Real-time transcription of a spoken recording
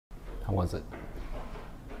How was it?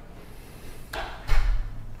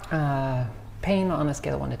 Pain on a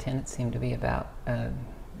scale of 1 to 10, it seemed to be about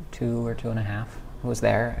 2 or 2.5. It was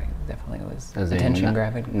there. It definitely was attention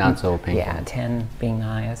grabbing. Not so painful. Yeah, 10 being the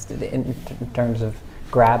highest. In terms of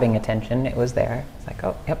grabbing attention, it was there. It's like,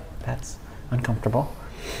 oh, yep, that's uncomfortable.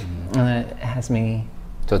 And it has me...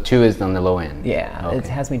 So 2 is on the low end? Yeah, okay. It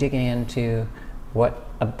has me digging into what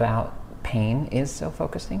about pain is so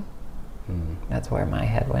focusing. That's where my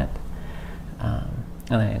head went.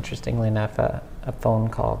 And then interestingly enough, a phone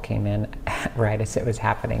call came in right as it was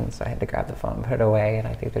happening, so I had to grab the phone and put it away, and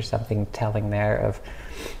I think there's something telling there of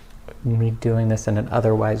me doing this in an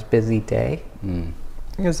otherwise busy day.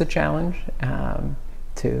 It was a challenge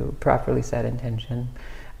to properly set intention,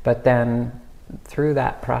 but then through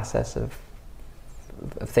that process of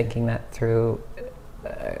thinking that through,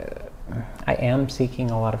 I am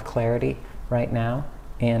seeking a lot of clarity right now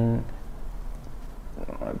in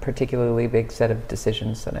a particularly big set of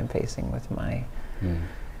decisions that I'm facing with my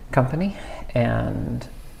company, and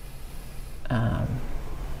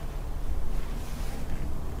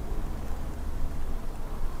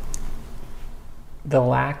the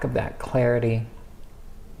lack of that clarity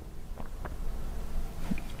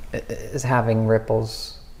is having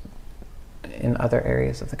ripples in other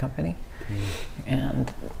areas of the company,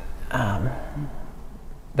 and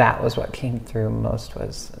that was what came through most,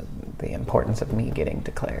 was the importance of me getting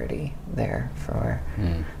to clarity there for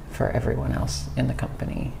everyone else in the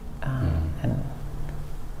company. And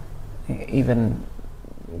even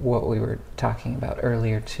what we were talking about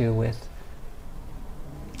earlier too, with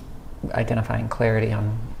identifying clarity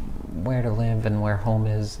on where to live and where home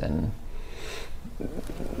is, and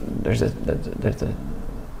there's a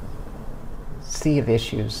sea of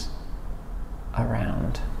issues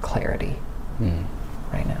around clarity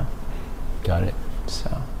right now. Got it. So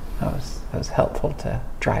that was helpful to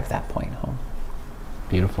drive that point home.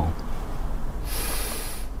 Beautiful.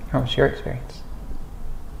 How was your experience?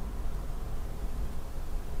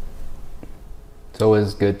 It's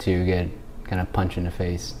always good to get kind of punch in the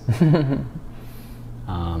face.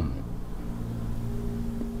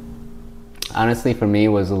 Honestly, for me, it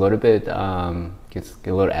was a little bit, gets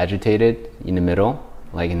a little agitated in the middle.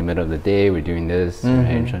 Like in the middle of the day, we're doing this, right?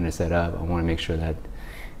 I'm trying to set up. I want to make sure that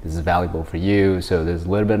this is valuable for you. So there's a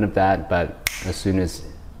little bit of that, but as soon as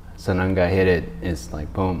Sananga hit it, it's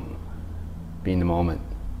like, boom, be in the moment,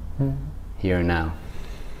 here and now.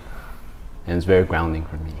 And it's very grounding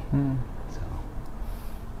for me. So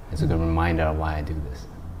it's a good reminder of why I do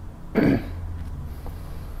this.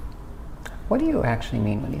 What do you actually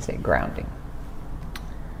mean when you say grounding?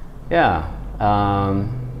 Yeah.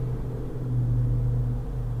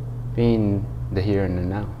 Being the here and the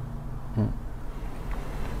now.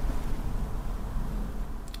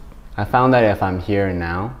 I found that if I'm here and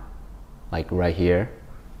now, like right here,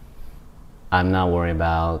 I'm not worried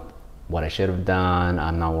about what I should have done.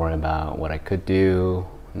 I'm not worried about what I could do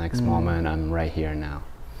next moment. I'm right here and now.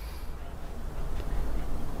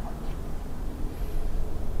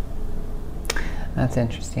 That's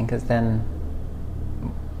interesting, because then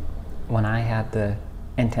when I had the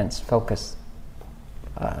intense focus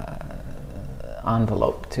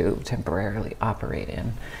envelope to temporarily operate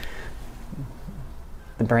in,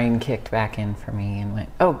 the brain kicked back in for me and went,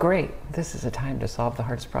 oh great, this is a time to solve the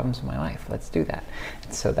hardest problems of my life, let's do that.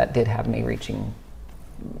 And so that did have me reaching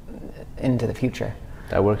into the future.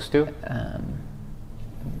 That works too?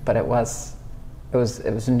 But it was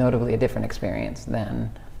notably a different experience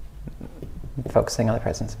than focusing on the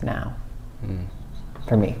presence of now,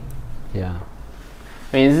 for me. Yeah.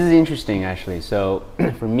 I mean, this is interesting actually. So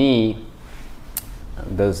for me,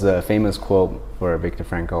 there's a famous quote for Viktor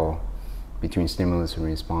Frankl: between stimulus and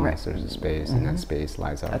response, there's a space, and that space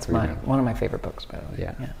lies our freedom. That's one of my favorite books, by the way.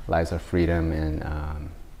 Yeah. Lies our freedom and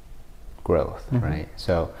growth, right?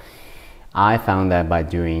 So I found that by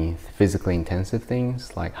doing physically intensive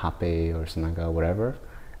things like Hape or Sananga or whatever,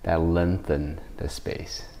 that lengthened the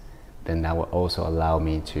space. Then that will also allow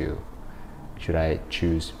me to, should I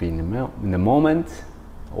choose to be in the moment,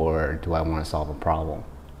 or do I want to solve a problem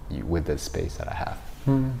with the space that I have?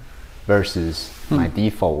 Versus my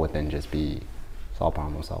default would then just be solve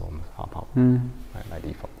problem, right, by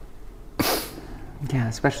default. Yeah,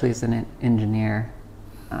 especially as an engineer,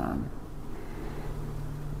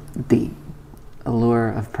 the allure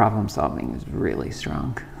of problem solving is really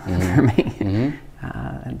strong for me.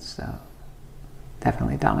 And so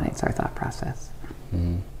definitely dominates our thought process.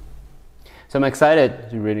 So I'm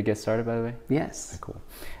excited. You ready to get started, by the way? Yes. Cool.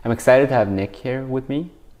 I'm excited to have Nick here with me.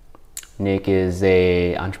 Nick is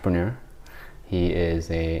an entrepreneur. He is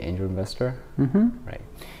an angel investor, right?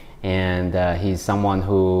 And he's someone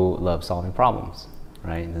who loves solving problems,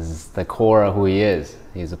 right? This is the core of who he is.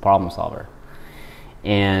 He's a problem solver.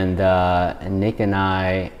 And Nick and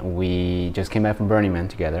I, we just came back from Burning Man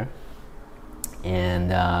together.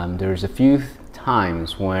 And there's a few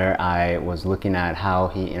times where I was looking at how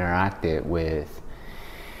he interacted with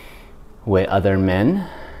other men,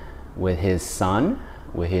 with his son,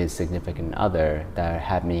 with his significant other, that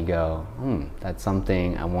had me go, that's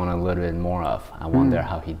something I want a little bit more of. I wonder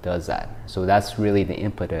how he does that. So that's really the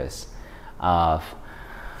impetus of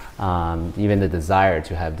even the desire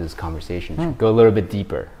to have this conversation, go a little bit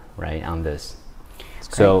deeper, right, on this.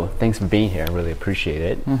 So thanks for being here. I really appreciate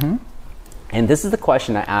it. And this is the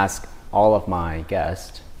question I ask all of my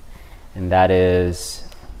guests, and that is,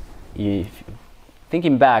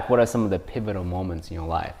 thinking back, what are some of the pivotal moments in your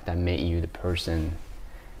life that made you the person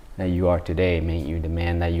that you are today, made you the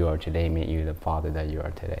man that you are today, made you the father that you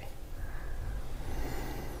are today?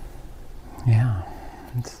 Yeah.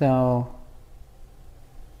 So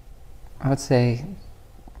I would say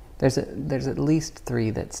there's at least 3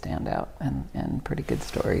 that stand out, and pretty good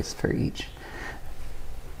stories for each.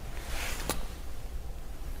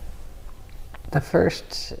 The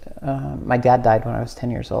first, my dad died when I was 10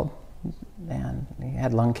 years old, and he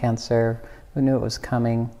had lung cancer. We knew it was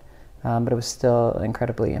coming, but it was still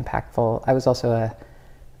incredibly impactful. I was also a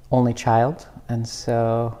only child, and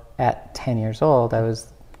so at 10 years old, I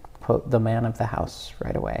was, quote, the man of the house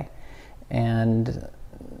right away. And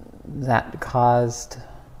that caused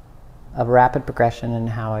a rapid progression in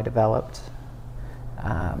how I developed.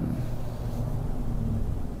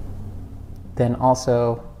 Then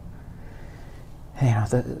also,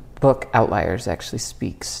 the book Outliers actually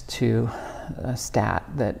speaks to a stat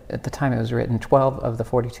that at the time it was written, 12 of the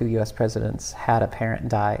 42 US presidents had a parent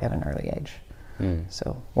die at an early age.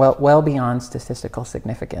 So well beyond statistical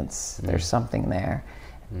significance, there's something there.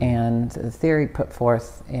 And the theory put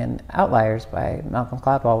forth in Outliers by Malcolm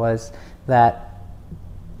Gladwell was that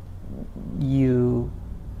you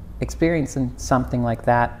experiencing something like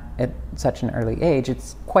that at such an early age,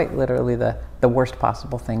 it's quite literally the worst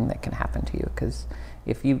possible thing that can happen to you. Because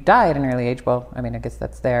if you die at an early age, well, I mean, I guess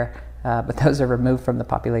that's there, but those are removed from the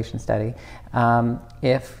population study.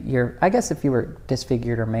 If you were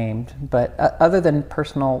disfigured or maimed, but other than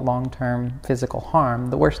personal long-term physical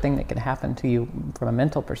harm, the worst thing that can happen to you from a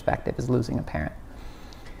mental perspective is losing a parent.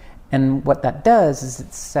 And what that does is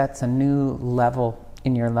it sets a new level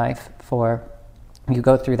in your life for, you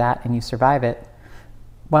go through that and you survive it,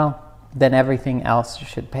 well, then everything else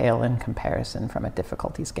should pale in comparison from a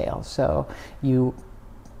difficulty scale. So you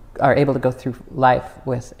are able to go through life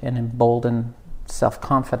with an emboldened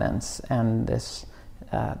self-confidence, and this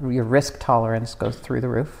your risk tolerance goes through the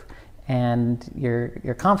roof, and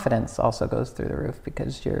your confidence also goes through the roof,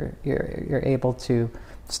 because you're able to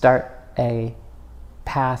start a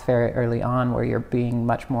path very early on where you're being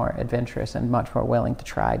much more adventurous and much more willing to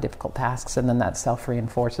try difficult tasks, and then that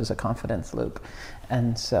self-reinforces a confidence loop.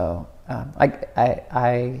 And so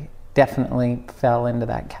I definitely fell into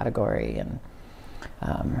that category, and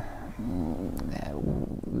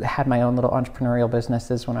had my own little entrepreneurial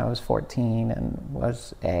businesses when I was 14, and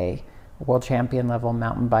was a world champion level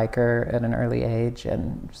mountain biker at an early age,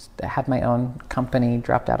 and had my own company,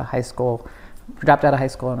 dropped out of high school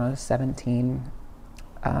when I was 17,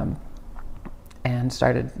 and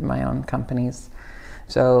started my own companies.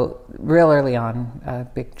 So real early on, a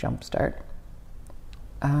big jump start.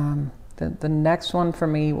 The next one for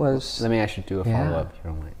me was... Let me actually do a follow-up, if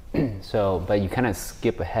you don't mind. So, but you kind of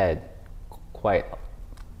skip ahead quite...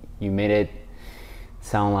 You made it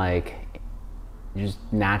sound like it just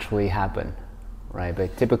naturally happen, right?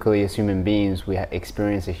 But typically as human beings, we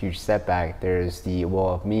experience a huge setback. There's the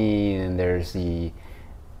wall of me, and there's the,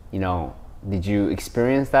 did you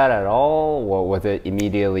experience that at all? Or was it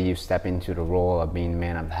immediately you step into the role of being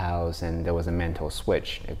man of the house and there was a mental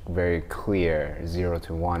switch, a very clear 0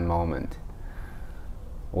 to 1 moment?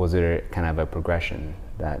 Or was it kind of a progression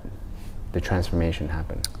that the transformation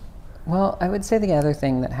happened? Well, I would say the other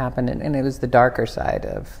thing that happened, and it was the darker side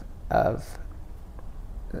of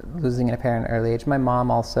losing a parent at an early age. My mom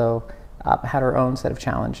also had her own set of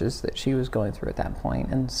challenges that she was going through at that point,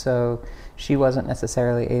 and so she wasn't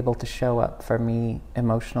necessarily able to show up for me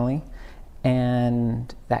emotionally,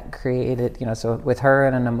 and that created, so with her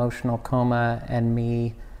in an emotional coma and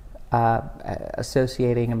me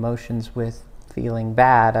associating emotions with feeling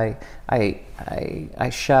bad, I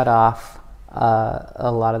shut off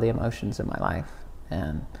a lot of the emotions in my life,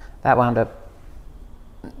 and that wound up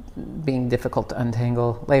being difficult to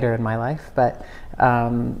untangle later in my life. But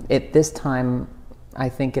at this time, I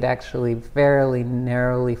think it actually fairly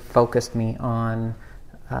narrowly focused me on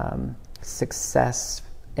success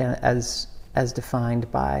as defined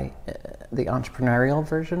by the entrepreneurial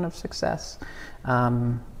version of success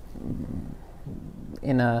in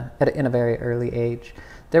a very early age.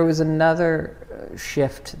 There was another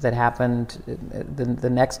shift that happened, the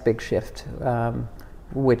next big shift,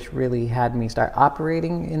 which really had me start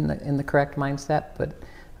operating in the correct mindset. But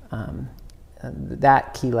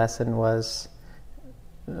that key lesson was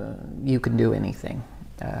you can do anything,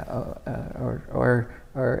 and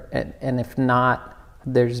if not,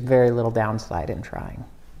 there's very little downside in trying.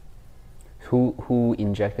 Who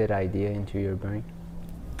injected idea into your brain?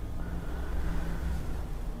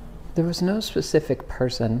 There was no specific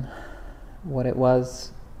person. What it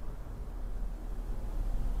was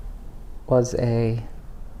a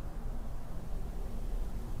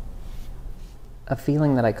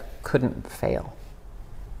feeling that I couldn't fail.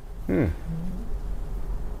 But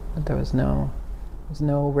there was no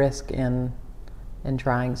risk in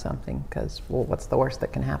trying something, because, well, what's the worst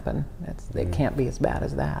that can happen? It can't be as bad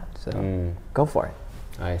as that. So go for it.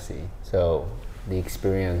 I see. So the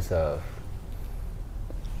experience of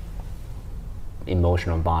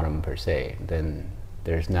emotional bottom per se, then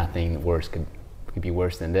there's nothing worse could be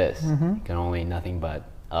worse than this. It can only nothing but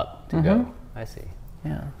up to go. I see.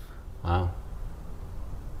 Yeah. Wow.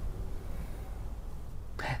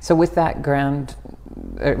 So with that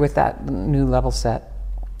new level set,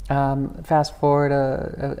 fast forward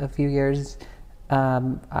a few years,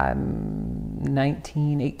 I'm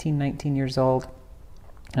 18, 19 years old,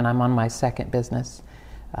 and I'm on my second business,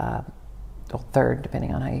 or third,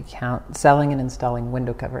 depending on how you count, selling and installing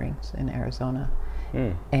window coverings in Arizona.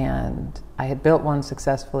 And I had built one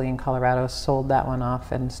successfully in Colorado, sold that one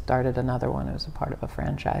off, and started another one. It was a part of a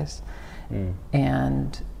franchise.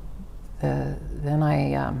 And then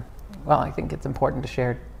I think it's important to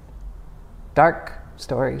share dark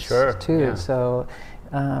stories too. Yeah. So,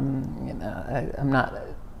 I'm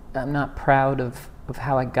not proud of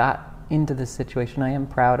how I got into this situation. I am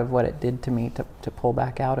proud of what it did to me to pull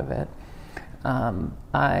back out of it.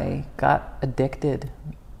 I got addicted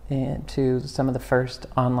to some of the first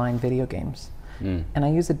online video games. And I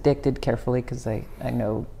use addicted carefully, because I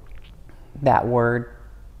know that word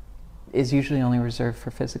is usually only reserved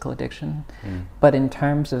for physical addiction. But in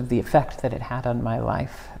terms of the effect that it had on my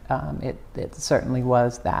life, it certainly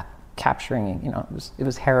was that capturing, it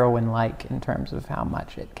was heroin-like in terms of how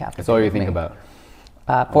much it captured. That's all you think about?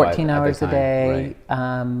 14 hours a day,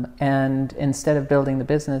 right. And instead of building the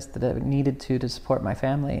business that I needed to support my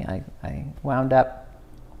family, I wound up,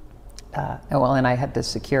 and I had to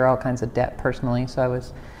secure all kinds of debt personally. So I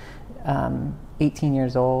was 18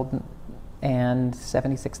 years old and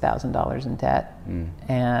 $76,000 in debt.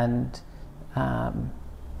 And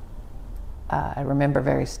I remember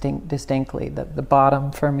very distinctly that the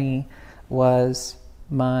bottom for me was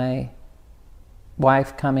my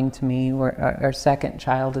wife coming to me. Our second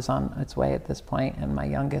child is on its way at this point, and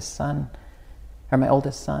my oldest son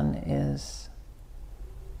is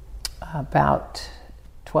about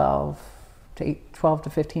 12 to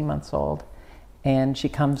 15 months old, and she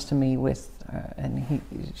comes to me with,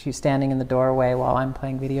 she's standing in the doorway while I'm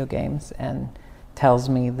playing video games, and tells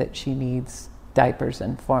me that she needs diapers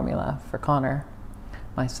and formula for Connor,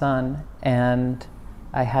 my son. And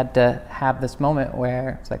I had to have this moment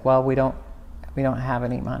where it's like, well, we don't have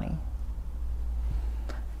any money.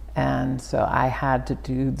 And so I had to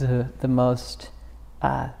do the most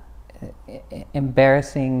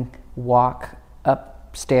embarrassing walk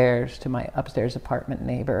upstairs to my upstairs apartment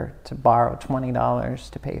neighbor to borrow $20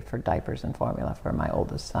 to pay for diapers and formula for my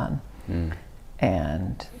oldest son.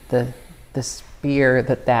 And the spear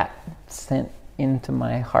that sent into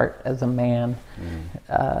my heart as a man,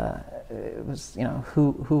 it was,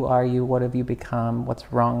 who are you? What have you become?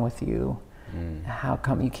 What's wrong with you? How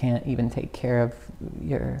come you can't even take care of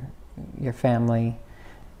your family?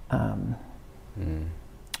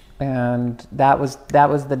 And that was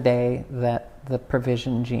the day that the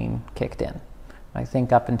provision gene kicked in. I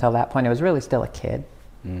think up until that point I was really still a kid,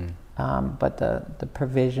 but the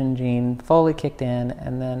provision gene fully kicked in.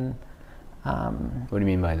 And then what do you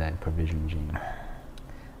mean by that, provision gene?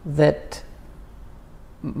 That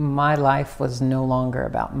my life was no longer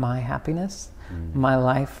about my happiness.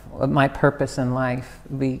 My purpose in life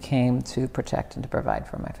became to protect and to provide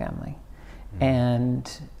for my family. And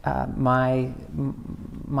my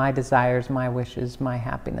desires, my wishes, my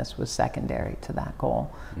happiness was secondary to that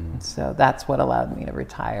goal. And so that's what allowed me to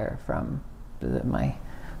retire from my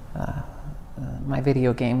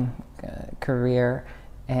video game career,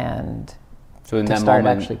 and so in to that start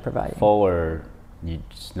moment actually providing. Forward, you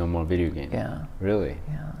just no more video games. Yeah. Really?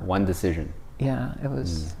 Yeah. One decision. Yeah, it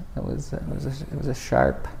was a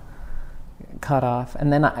sharp cutoff,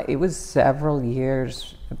 and then it was several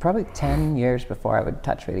years, probably 10 years before I would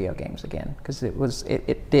touch video games again, because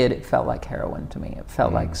it felt like heroin to me. It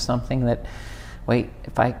felt like something that, wait,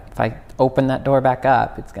 if I open that door back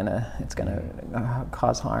up, it's gonna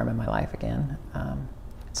cause harm in my life again.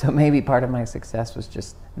 So maybe part of my success was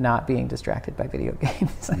just not being distracted by video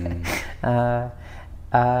games.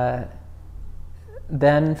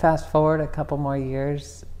 Then fast forward a couple more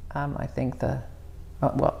years, I think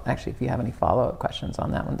well, actually, if you have any follow-up questions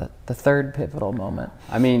on that one, the third pivotal moment.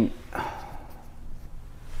 I mean,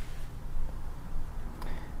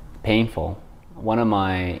 painful. One of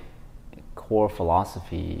my core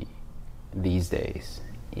philosophy these days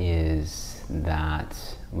is that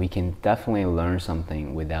we can definitely learn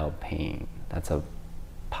something without pain. That's a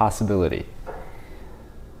possibility.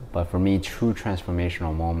 But for me, true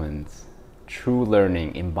transformational moments, true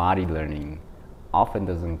learning, embodied learning, often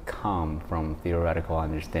doesn't come from theoretical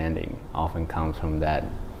understanding, often comes from that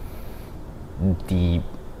deep,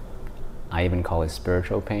 I even call it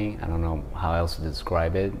spiritual pain. I don't know how else to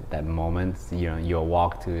describe it. That moment, you'll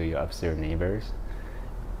walk to your upstairs neighbors,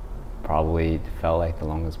 probably felt like the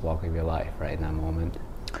longest walk of your life, right, in that moment.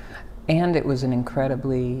 And it was an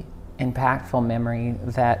incredibly impactful memory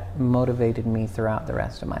that motivated me throughout the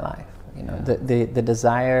rest of my life. The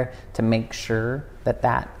desire to make sure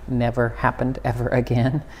that never happened ever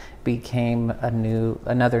again became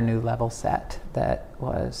another new level set that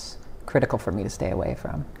was critical for me to stay away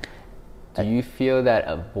from. Do you feel that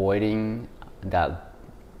avoiding that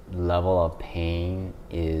level of pain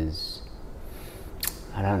is,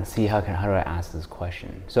 I don't see how do I ask this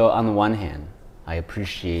question? So on the one hand, I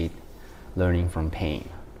appreciate learning from pain.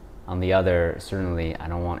 On the other, certainly I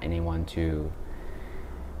don't want anyone to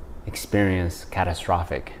experience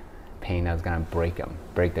catastrophic pain that's gonna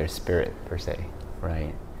break their spirit per se,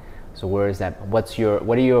 right? So where is that? What's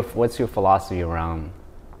your philosophy around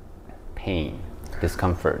pain,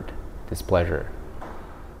 discomfort, displeasure?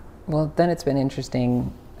 Well, then it's been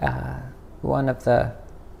interesting. One of the,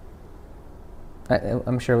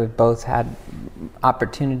 I'm sure we've both had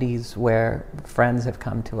opportunities where friends have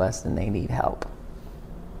come to us and they need help,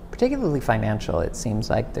 particularly financial. It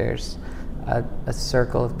seems like there's a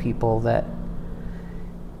circle of people that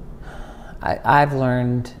I've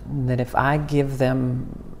learned that if I give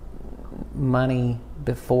them money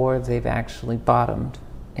before they've actually bottomed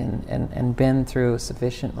and been through a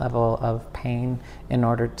sufficient level of pain in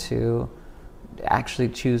order to actually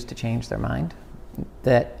choose to change their mind,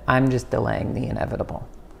 that I'm just delaying the inevitable.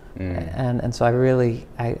 And so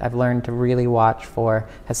I've learned to really watch for,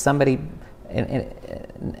 have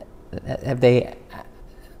they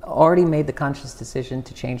already made the conscious decision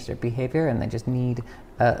to change their behavior and they just need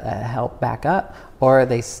help back up, or are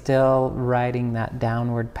they still riding that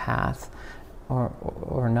downward path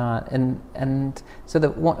or not? And so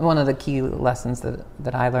one of the key lessons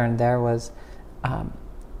that I learned there was I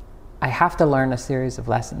have to learn a series of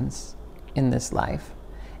lessons in this life,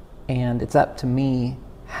 and it's up to me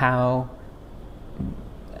how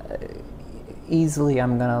easily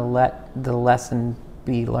I'm going to let the lesson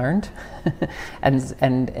be learned,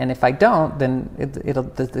 and if I don't, then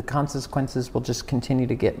the consequences will just continue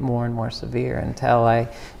to get more and more severe until I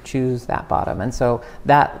choose that bottom. And so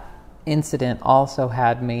that incident also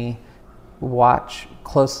had me watch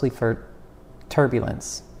closely for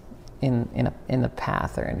turbulence in the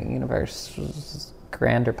path or in the universe's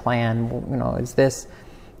grander plan. Is this,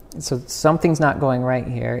 so something's not going right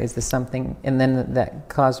here? Is this something? And then that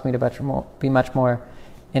caused me to be much more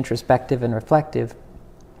introspective and reflective,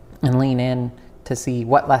 and lean in to see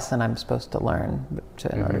what lesson I'm supposed to learn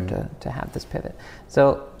in order to have this pivot.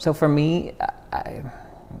 So for me,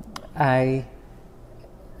 I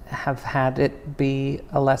have had it be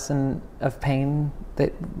a lesson of pain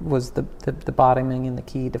that was the bottoming and the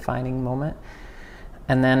key defining moment.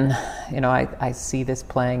 And then, I see this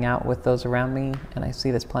playing out with those around me, and I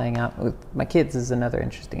see this playing out with my kids is another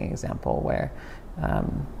interesting example where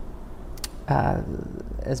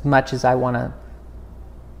as much as I want to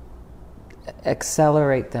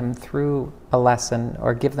accelerate them through a lesson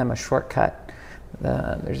or give them a shortcut,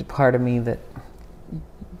 there's a part of me that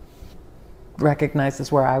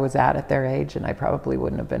recognizes where I was at their age, and I probably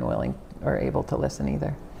wouldn't have been willing or able to listen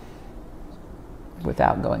either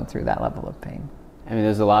without going through that level of pain. I mean,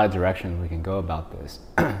 there's a lot of directions we can go about this.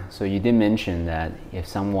 So you did mention that if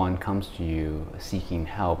someone comes to you seeking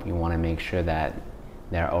help, you want to make sure that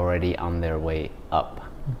they're already on their way up,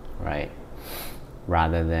 right?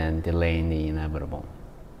 Rather than delaying the inevitable.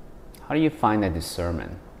 How do you find that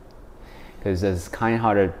discernment? Because as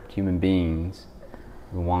kind-hearted human beings,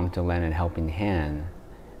 we want to lend a helping hand.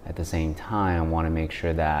 At the same time, I want to make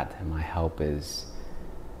sure that my help is,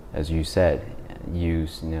 as you said,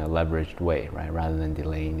 used in a leveraged way, right, rather than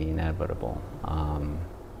delaying the inevitable.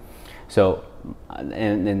 So,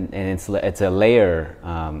 and it's a layer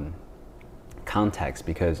context,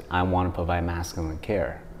 because I want to provide masculine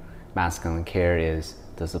care. Masculine care is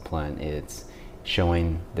discipline. It's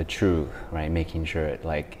showing the truth, right? Making sure,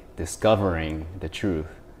 like, discovering the truth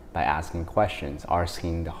by asking questions,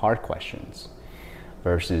 asking the hard questions.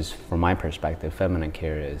 Versus, from my perspective, feminine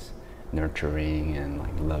care is nurturing and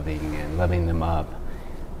like loving them up.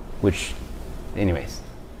 Which, anyways,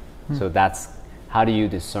 so that's how do you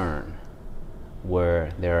discern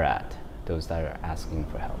where they're at, those that are asking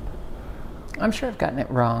for help? I'm sure I've gotten it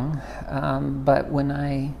wrong, but when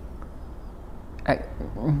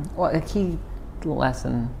well, a key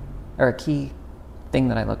lesson or a key thing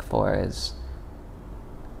that I look for is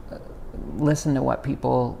listen to what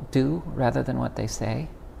people do rather than what they say.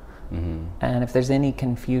 Mm-hmm. And if there's any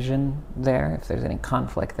confusion there, if there's any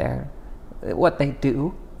conflict there, what they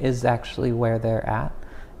do is actually where they're at.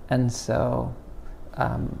 And so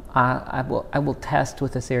I will test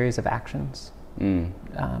with a series of actions. I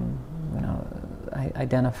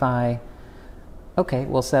identify, okay,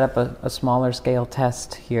 we'll set up a smaller scale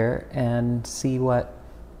test here and see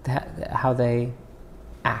how they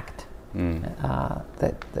act.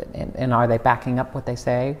 And are they backing up what they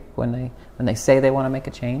say when they say they want to make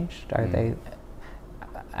a change? Are they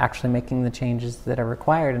actually making the changes that are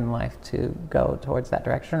required in life to go towards that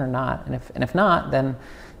direction or not? And if not, then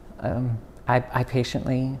I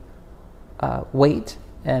patiently wait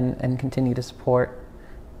and continue to support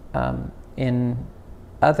in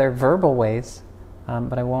other verbal ways,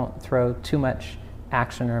 but I won't throw too much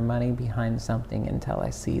action or money behind something until I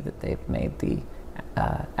see that they've made the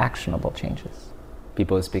actionable changes.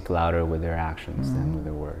 People speak louder with their actions than with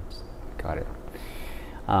their words. Got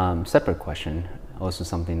it. Separate question, also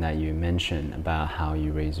something that you mentioned about how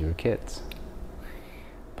you raise your kids.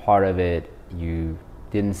 Part of it, you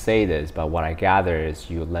didn't say this, but what I gather is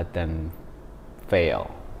you let them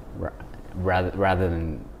fail rather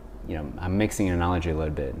than, I'm mixing an analogy a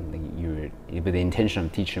little bit. With the intention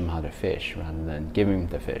of teaching them how to fish rather than giving them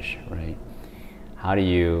the fish, right? How do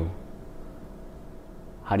you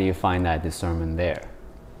find that discernment there?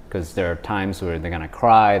 Because there are times where they're going to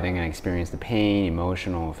cry, they're going to experience the pain,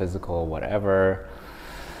 emotional, physical, whatever,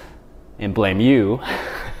 and blame you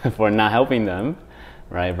for not helping them,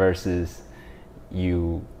 right? Versus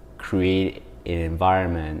you create an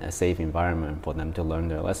environment, a safe environment for them to learn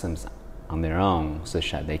their lessons on their own,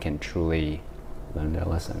 such that they can truly learn their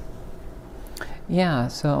lesson. Yeah,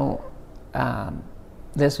 so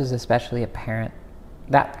this was especially apparent,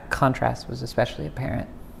 that contrast was especially apparent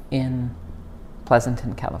in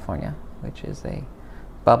Pleasanton, California, which is a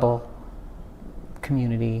bubble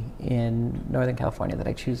community in Northern California that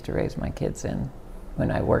I choose to raise my kids in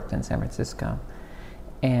when I worked in San Francisco.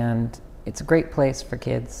 And it's a great place for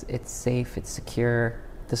kids. It's safe, it's secure,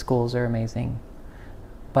 the schools are amazing.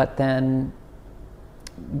 But then,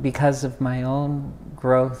 because of my own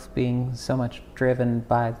growth being so much driven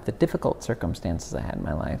by the difficult circumstances I had in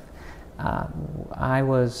my life, I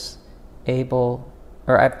was able,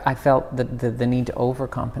 or I felt the need to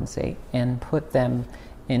overcompensate and put them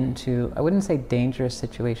into, I wouldn't say dangerous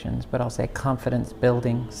situations, but I'll say confidence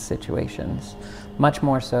building situations, much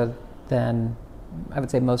more so than I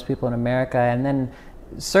would say most people in America, and then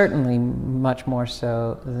certainly much more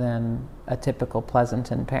so than a typical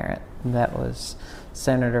Pleasanton parent that was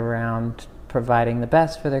centered around providing the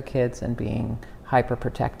best for their kids and being hyper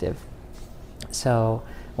protective. So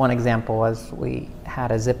one example was we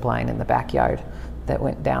had a zip line in the backyard that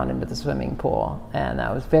went down into the swimming pool, and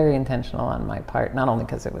that was very intentional on my part, not only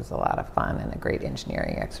because it was a lot of fun and a great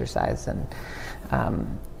engineering exercise and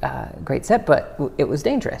great set, but it was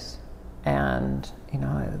dangerous. And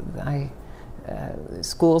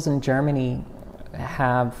schools in Germany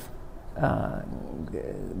have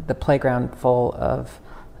the playground full of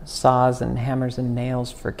saws and hammers and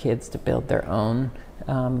nails for kids to build their own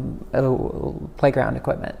playground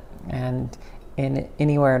equipment. And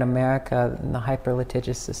anywhere in America, in the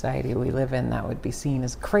hyper-litigious society we live in, that would be seen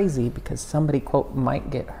as crazy because somebody, quote,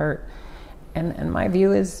 might get hurt. And my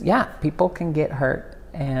view is, yeah, people can get hurt,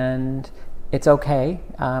 and it's okay.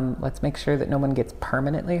 Let's make sure that no one gets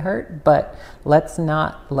permanently hurt, but let's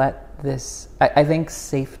not let this, I think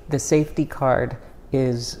the safety card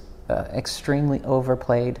is extremely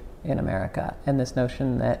overplayed in America, and this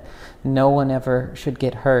notion that no one ever should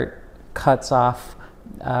get hurt cuts off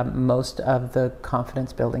most of the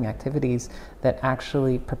confidence building activities that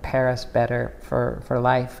actually prepare us better for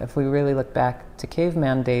life. If we really look back to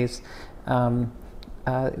caveman days, the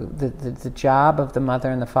job of the mother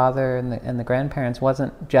and the father and the grandparents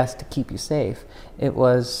wasn't just to keep you safe. It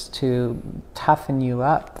was to toughen you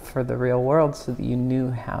up for the real world so that you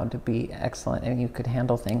knew how to be excellent and you could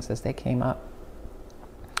handle things as they came up.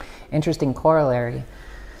 Interesting corollary,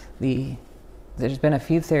 there's been a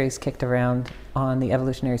few theories kicked around on the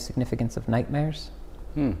evolutionary significance of nightmares.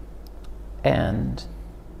 And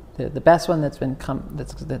the best one that's been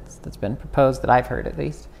proposed, that I've heard at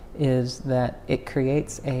least, is that it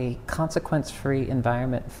creates a consequence-free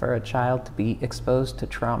environment for a child to be exposed to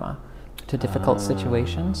trauma, to difficult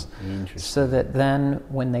situations, so that then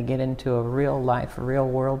when they get into a real life, real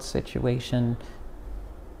world situation,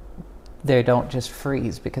 they don't just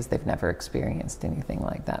freeze because they've never experienced anything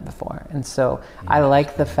like that before. And so I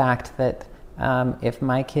like the fact that if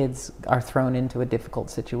my kids are thrown into a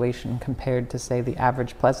difficult situation compared to, say, the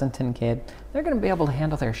average Pleasanton kid, they're going to be able to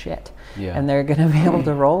handle their shit, and they're going to be able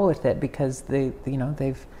to roll with it because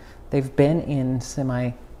they've been in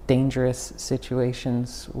semi-dangerous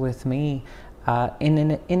situations with me in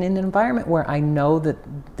an environment where I know that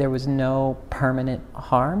there was no permanent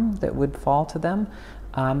harm that would fall to them,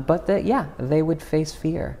 but that they would face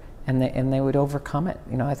fear. And they would overcome it.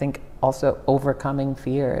 I think also overcoming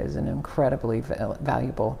fear is an incredibly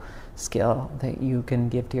valuable skill that you can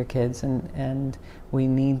give to your kids, and we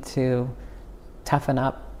need to toughen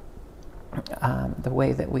up the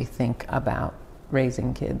way that we think about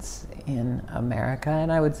raising kids in America,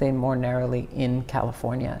 and I would say more narrowly in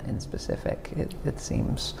California in specific. It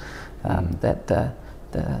seems that the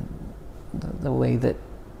way that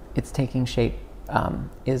it's taking shape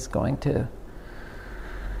is going to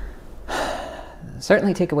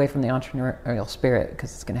certainly take away from the entrepreneurial spirit,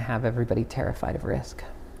 because it's going to have everybody terrified of risk.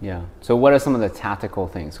 Yeah. So what are some of the tactical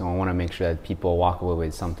things? So I want to make sure that people walk away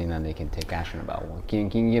with something that they can take action about.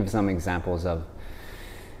 Can you give some examples of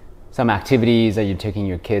some activities that you're taking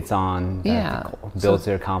your kids on that builds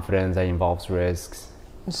their confidence, that involves risks?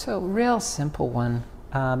 So real simple one,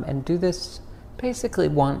 and do this basically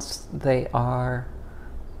once they are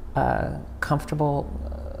comfortable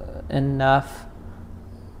enough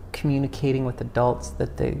communicating with adults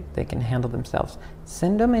that they can handle themselves.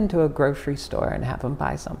 Send them into a grocery store and have them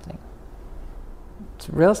buy something. It's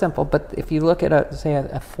real simple, but if you look at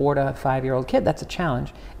a 4 to 5 year old kid, that's a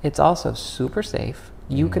challenge. It's also super safe.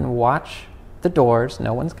 You can watch the doors.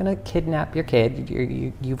 No one's going to kidnap your kid.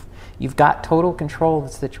 You've got total control of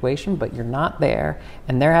the situation, but you're not there,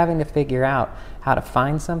 and they're having to figure out how to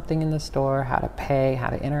find something in the store, how to pay, how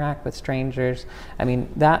to interact with strangers. I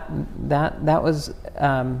mean, that was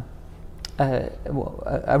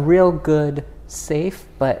a real good safe,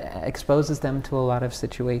 but exposes them to a lot of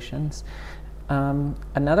situations.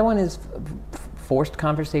 Another one is forced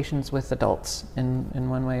conversations with adults in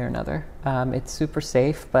one way or another. It's super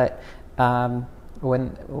safe, but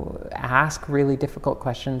when ask really difficult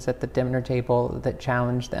questions at the dinner table that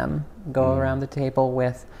challenge them. Go around the table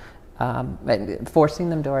with forcing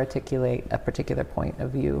them to articulate a particular point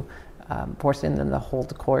of view, forcing them to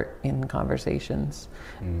hold court in conversations.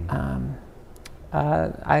 I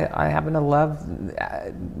happen to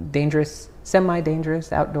love dangerous,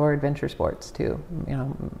 semi-dangerous outdoor adventure sports too.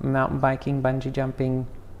 Mountain biking, bungee jumping,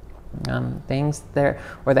 things there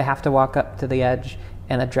where they have to walk up to the edge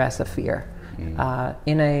and address a fear.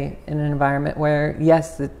 In an environment where,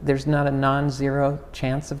 yes, there's not a non-zero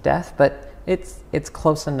chance of death, but it's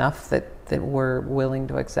close enough that we're willing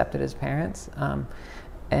to accept it as parents. I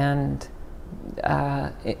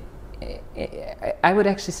would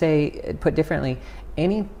actually say, put differently,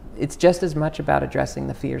 it's just as much about addressing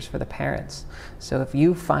the fears for the parents. So if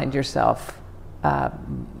you find yourself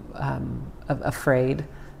afraid,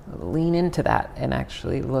 lean into that and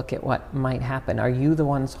actually look at what might happen. Are you the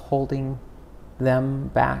ones holding them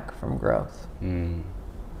back from growth? Did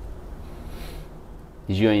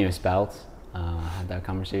you and your spouse have that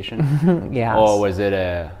conversation? Yeah. Or was it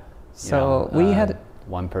we had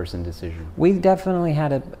one-person decision? We definitely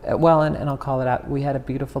had and I'll call it out, we had a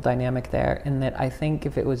beautiful dynamic there, in that I think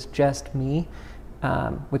if it was just me,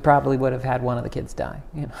 we probably would have had one of the kids die.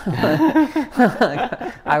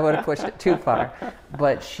 I would have pushed it too far.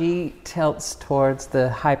 But she tilts towards the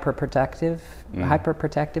hyperprotective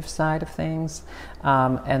side of things,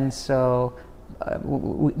 and so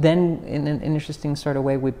then in an interesting sort of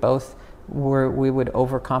way, we both we would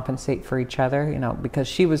overcompensate for each other, because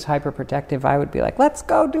she was hyperprotective. I would be like, let's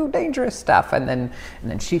go do dangerous stuff. And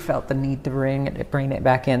then she felt the need to bring it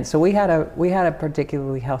back in. So we had a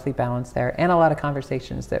particularly healthy balance there, and a lot of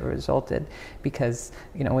conversations that resulted, because,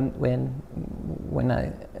 when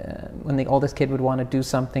the oldest kid would want to do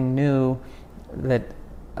something new that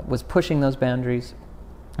was pushing those boundaries,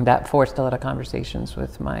 that forced a lot of conversations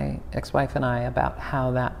with my ex-wife and I about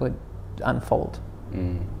how that would unfold.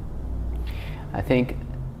 Mm. I think,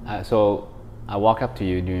 so I walk up to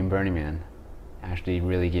you during Burning Man, actually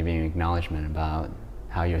really giving you acknowledgement about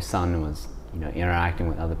how your son was, interacting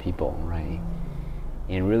with other people, right?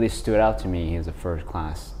 And it really stood out to me. He's a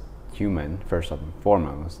first-class human, first and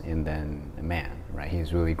foremost, and then a man, right?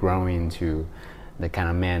 He's really growing to the kind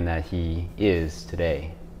of man that he is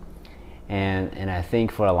today. And I think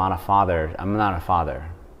for a lot of fathers, I'm not a father,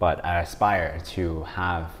 but I aspire to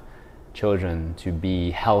have children to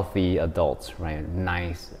be healthy adults, right?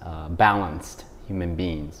 Nice, balanced human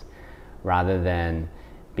beings, rather than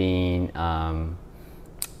being an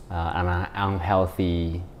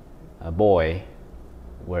unhealthy boy,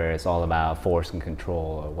 where it's all about force and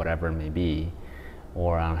control or whatever it may be,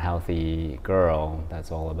 or an unhealthy girl that's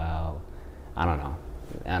all about, I don't know,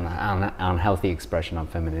 an unhealthy expression of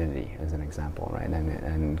femininity, as an example, right?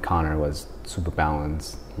 And Connor was super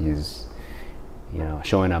balanced. He's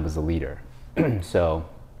showing up as a leader. So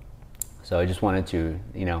I just wanted to,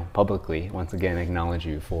 publicly, once again, acknowledge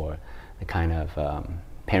you for the kind of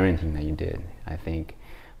parenting that you did. I think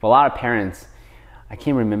for a lot of parents, I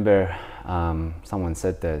can't remember, someone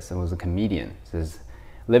said this, it was a comedian. It says,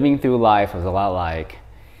 living through life was a lot like,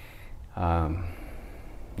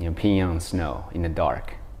 peeing on snow in the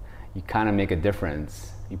dark. You kind of make a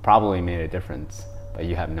difference. You probably made a difference, but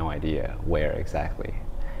you have no idea where exactly.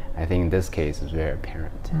 I think in this case it's very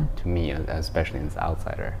apparent to me, especially as an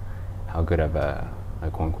outsider, how good of a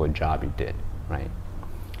quote-unquote job you did, right?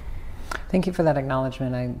 Thank you for that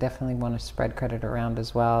acknowledgement. I definitely want to spread credit around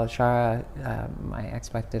as well. Shara, my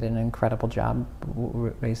ex-wife, did an incredible job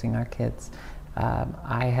raising our kids.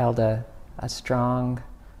 I held a strong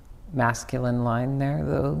masculine line there,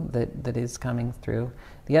 though, that is coming through.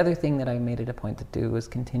 The other thing that I made it a point to do was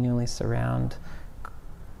continually surround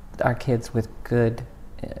our kids with good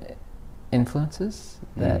influences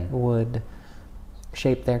that would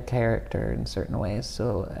shape their character in certain ways.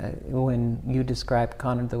 So when you describe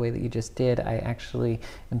Connor the way that you just did, I actually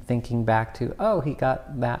am thinking back to, he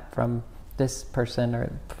got that from this person or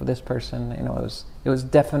this person. It was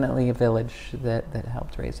definitely a village that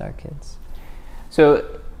helped raise our kids.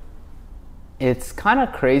 So it's kind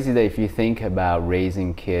of crazy that if you think about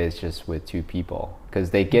raising kids just with two people,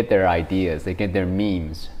 because they get their ideas, they get their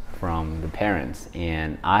memes from the parents.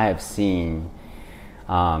 And I have seen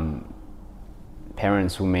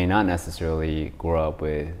parents who may not necessarily grow up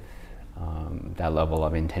with that level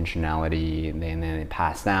of intentionality, and then they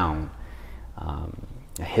pass down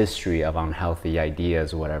a history of unhealthy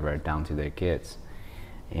ideas or whatever down to their kids.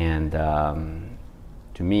 And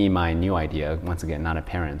to me, my new idea, once again, not a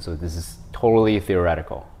parent, so this is totally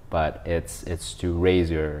theoretical, but it's to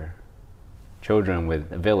raise your children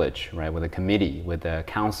with a village, right, with a committee, with a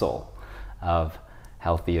council of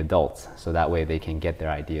healthy adults, so that way they can get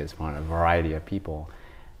their ideas from a variety of people.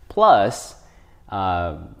 Plus,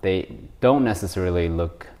 they don't necessarily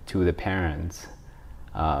look to the parents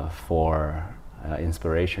for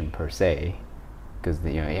inspiration per se, because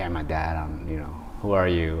my dad, who are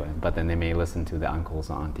you? But then they may listen to the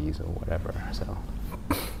uncles, aunties, or whatever.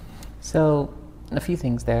 So a few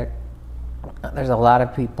things there. There's a lot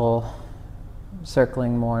of people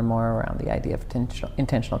circling more and more around the idea of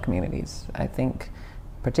intentional communities. I think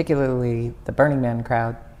particularly the Burning Man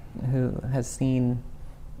crowd, who has seen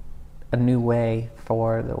a new way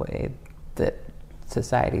for the way that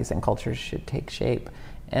societies and cultures should take shape,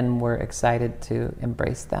 and we're excited to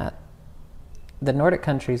embrace that. The Nordic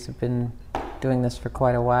countries have been doing this for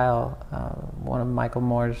quite a while. One of Michael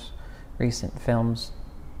Moore's recent films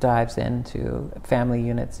dives into family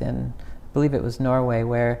units in, I believe it was Norway,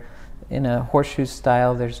 where in a horseshoe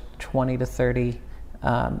style there's 20 to 30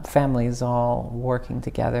 families all working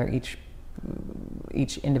together.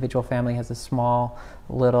 Each individual family has a small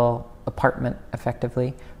little apartment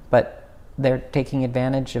effectively, but they're taking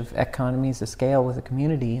advantage of economies of scale with the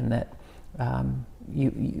community, in that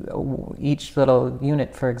each little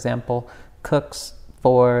unit, for example, cooks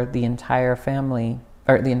for the entire family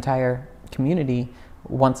or the entire community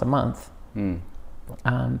once a month.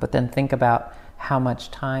 But then think about how much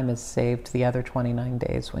time is saved the other 29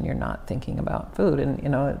 days when you're not thinking about food. And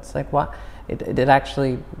it's like, what it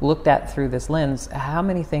actually looked at through this lens, how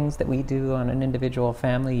many things that we do on an individual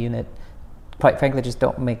family unit quite frankly just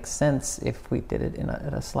don't make sense if we did it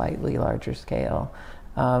at a slightly larger scale.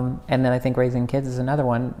 And then I think raising kids is another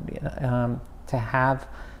one. To have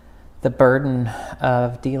the burden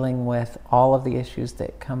of dealing with all of the issues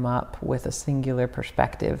that come up with a singular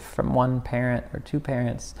perspective from one parent or two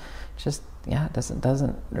parents, just it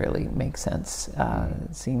doesn't really make sense.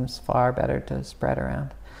 It seems far better to spread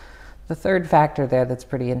around. The third factor there that's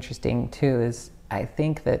pretty interesting too is I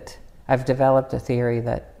think that I've developed an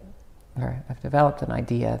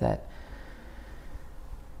idea that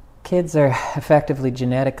kids are effectively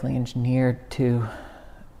genetically engineered to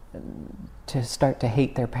start to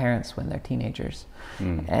hate their parents when they're teenagers.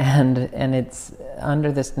 And it's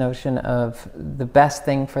under this notion of the best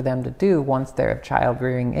thing for them to do once they're of child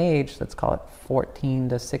rearing age, let's call it 14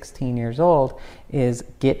 to 16 years old, is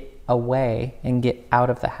get away and get out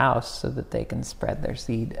of the house so that they can spread their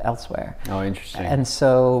seed elsewhere. Oh, interesting. And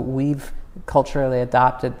so we've culturally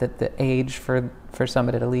adopted that the age for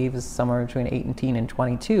somebody to leave is somewhere between 18 and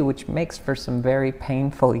 22, which makes for some very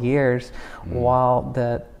painful years, while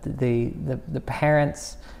the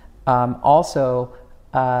parents also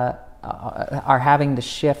are having to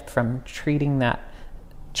shift from treating that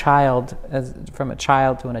child from a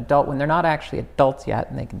child to an adult when they're not actually adults yet,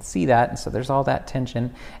 and they can see that, and so there's all that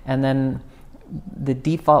tension. And then the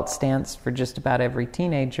default stance for just about every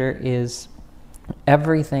teenager is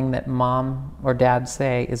everything that mom or dad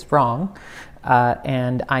say is wrong,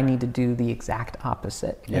 and I need to do the exact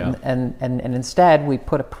opposite. Yeah. And instead we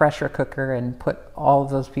put a pressure cooker and put all of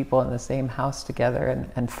those people in the same house together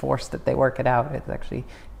and force that they work it out. It's actually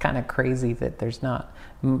kind of crazy that there's not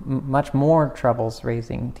much more troubles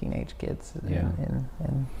raising teenage kids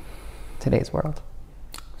in today's world.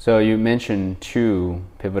 So you mentioned 2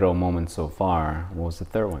 pivotal moments so far. What was the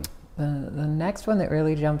third one? The next one that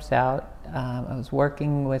really jumps out, I was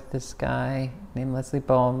working with this guy named Leslie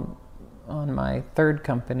Bohm on my third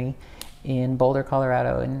company in Boulder,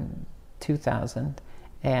 Colorado in 2000.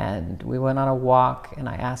 And we went on a walk, and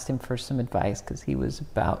I asked him for some advice because he was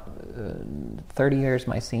about 30 years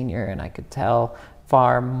my senior, and I could tell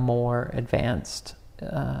far more advanced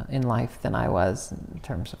in life than I was in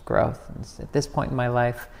terms of growth. And at this point in my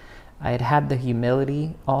life, I had had the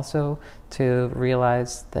humility also to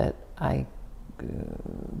realize that I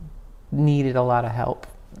needed a lot of help.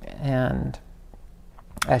 And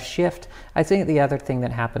a shift, I think the other thing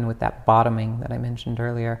that happened with that bottoming that I mentioned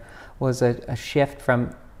earlier was a shift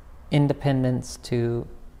from independence to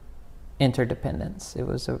interdependence. It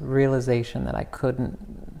was a realization that I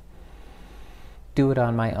couldn't do it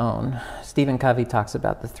on my own. Stephen Covey talks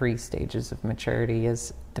about the 3 stages of maturity: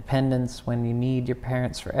 is dependence, when you need your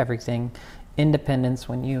parents for everything; independence,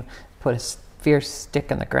 when you put a fierce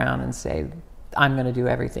stick in the ground and say, I'm going to do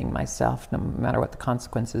everything myself, no matter what the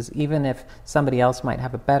consequences. Even if somebody else might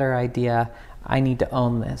have a better idea, I need to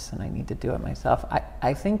own this and I need to do it myself.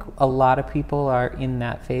 I think a lot of people are in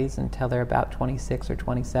that phase until they're about 26 or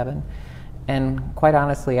 27. And quite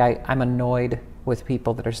honestly, I'm annoyed with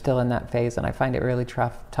people that are still in that phase, and I find it really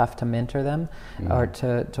tough to mentor them or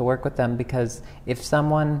to work with them, because if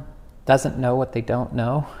someone doesn't know what they don't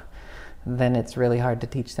know, then it's really hard to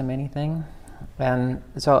teach them anything. And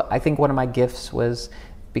so I think one of my gifts was,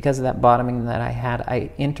 because of that bottoming that I had,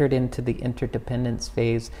 I entered into the interdependence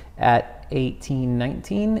phase at 18,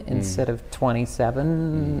 19 instead of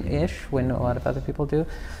 27-ish when a lot of other people do.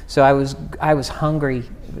 So I was hungry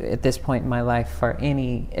at this point in my life for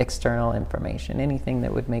any external information, anything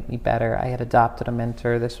that would make me better. I had adopted a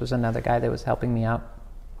mentor. This was another guy that was helping me out.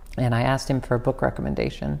 And I asked him for a book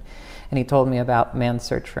recommendation, and he told me about Man's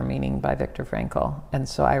Search for Meaning by Viktor Frankl. And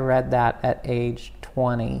so I read that at age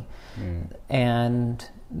 20, and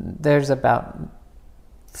there's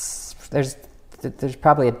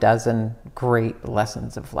probably a dozen great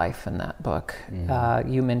lessons of life in that book.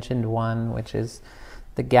 You mentioned one, which is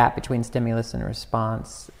the gap between stimulus and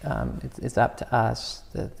response. It's up to us.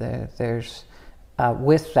 There's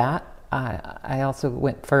with that, I also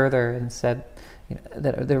went further and said,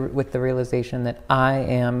 that with the realization that I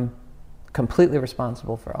am completely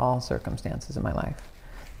responsible for all circumstances in my life.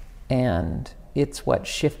 And it's what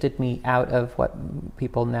shifted me out of what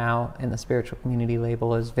people now in the spiritual community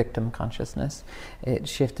label as victim consciousness. It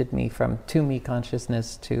shifted me from to me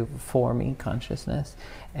consciousness to for me consciousness.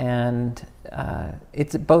 And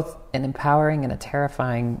it's both an empowering and a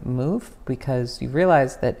terrifying move, because you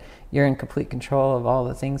realize that you're in complete control of all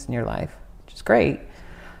the things in your life, which is great.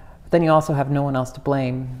 Then you also have no one else to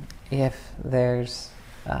blame if there's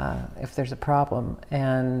a problem.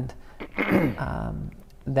 And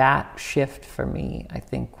that shift for me, I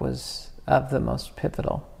think, was of the most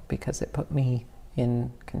pivotal, because it put me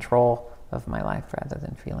in control of my life rather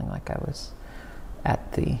than feeling like I was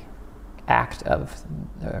at the act of,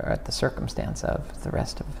 or at the circumstance of the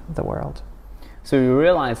rest of the world. So you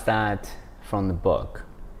realized that from the book.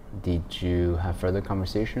 Did you have further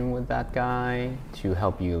conversation with that guy to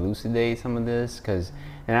help you elucidate some of this? And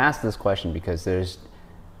I ask this question because there's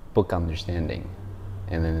book understanding,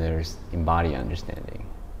 and then there's embodied understanding,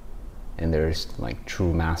 and there's like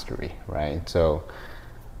true mastery, right? So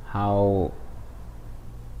how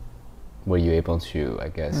were you able to, I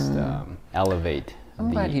guess, elevate?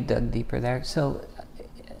 I'm glad you dug deeper there. So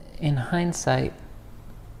in hindsight,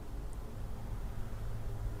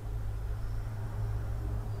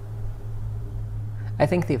 I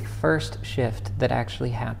think the first shift that actually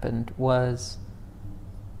happened was,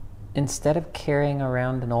 instead of carrying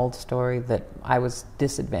around an old story that I was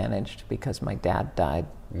disadvantaged because my dad died,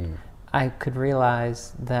 I could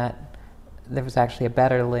realize that there was actually a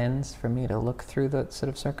better lens for me to look through the sort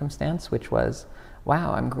of circumstance, which was,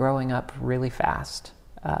 wow, I'm growing up really fast.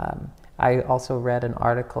 I also read an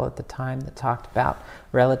article at the time that talked about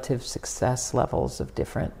relative success levels of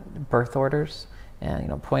different birth orders,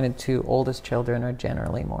 and pointed to oldest children are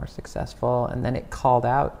generally more successful, and then it called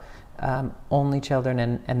out only children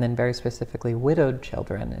and then very specifically widowed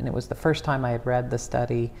children. And it was the first time I had read the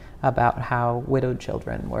study about how widowed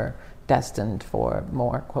children were destined for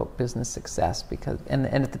more, quote, business success, and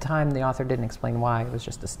at the time the author didn't explain why, it was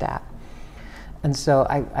just a stat. And so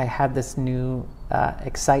I had this new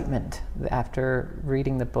excitement after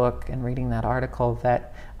reading the book and reading that article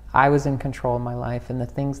that I was in control of my life, and the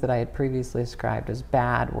things that I had previously described as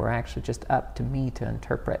bad were actually just up to me to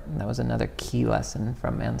interpret. And that was another key lesson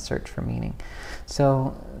from Man's Search for Meaning.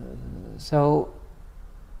 So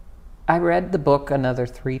I read the book another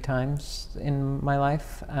 3 times in my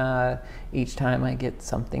life. Each time I get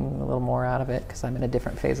something a little more out of it because I'm in a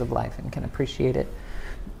different phase of life and can appreciate it.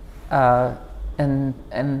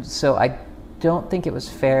 And so I don't think it was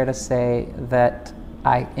fair to say that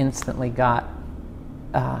I instantly got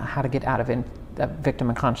how to get out of victim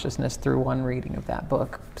unconsciousness through one reading of that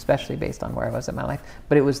book, especially based on where I was in my life.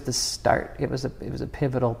 But it was the start. It was a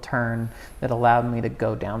pivotal turn that allowed me to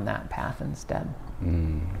go down that path instead.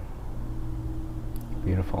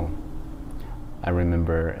 Beautiful. I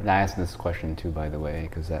remember, I asked this question too, by the way,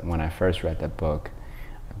 because when I first read that book,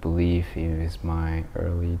 I believe it was my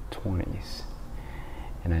early 20s,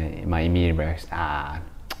 and my immediate reaction,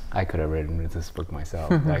 I could have written this book myself,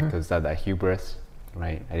 because that hubris.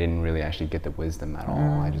 Right, I didn't really actually get the wisdom at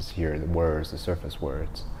all. I just hear the words, the surface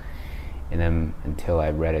words, and then until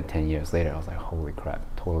I read it 10 years later, I was like, "Holy crap,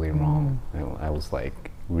 totally wrong." I was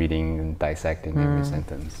like reading and dissecting every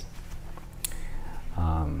sentence.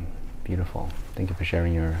 Beautiful. Thank you for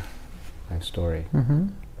sharing your life story. I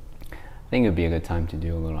think it would be a good time to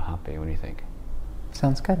do a little hape. What do you think?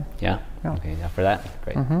 Sounds good. Yeah. Okay. After that,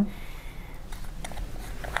 great.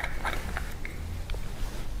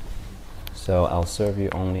 So I'll serve you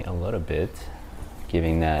only a little bit,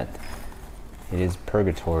 given that it is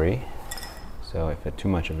purgatory. So if it's too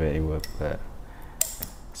much of it, it would.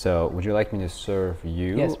 So would you like me to serve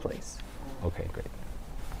you? Yes, please. Okay, great.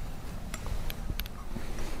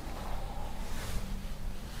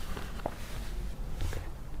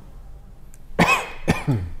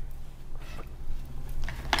 Okay.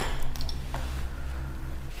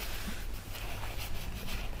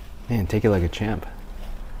 Man, take it like a champ.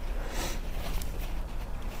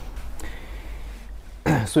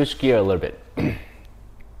 Switch gear a little bit.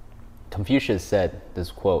 Confucius said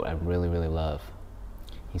this quote I really, really love.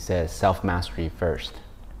 He says, self-mastery first,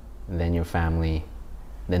 then your family,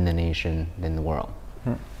 then the nation, then the world.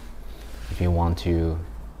 If you want to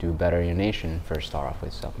do better in your nation, first start off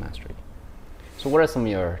with self-mastery. So what are some of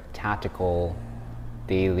your tactical,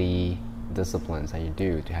 daily disciplines that you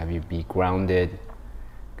do to have you be grounded,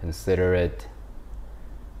 considerate,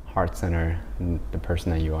 heart-centered, the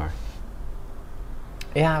person that you are?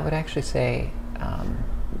 Yeah, I would actually say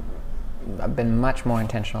I've been much more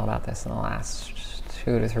intentional about this in the last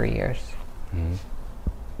 2 to 3 years.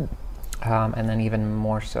 And then even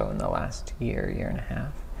more so in the last year and a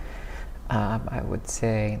half. I would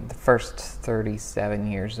say the first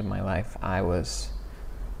 37 years of my life, I was,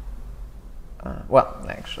 I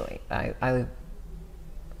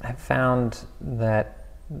have found that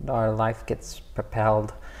our life gets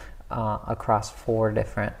propelled across 4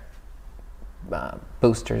 different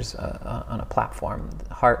boosters on a platform: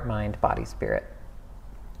 heart, mind, body, spirit.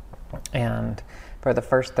 And for the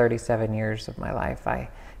first 37 years of my life, I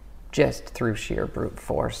just through sheer brute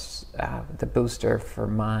force, the booster for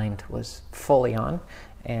mind was fully on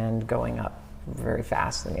and going up very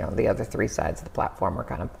fast, and the other three sides of the platform were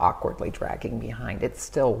kind of awkwardly dragging behind. It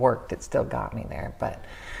still worked, it still got me there, but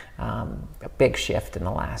a big shift in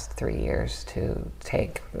the last 3 years to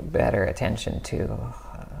take better attention to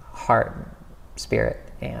heart, spirit,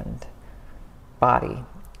 and body.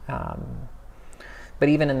 But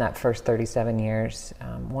even in that first 37 years,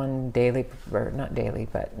 one daily, or not daily,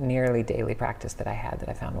 but nearly daily practice that I had that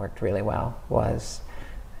I found worked really well was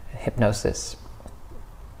hypnosis.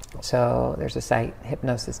 So there's a site,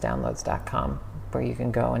 hypnosisdownloads.com, where you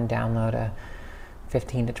can go and download a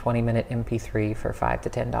 15 to 20 minute MP3 for $5 to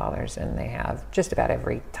 $10, and they have just about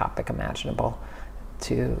every topic imaginable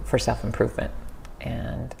for self-improvement.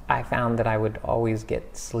 And I found that I would always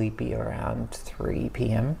get sleepy around 3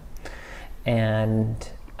 p.m. and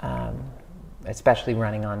especially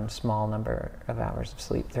running on small number of hours of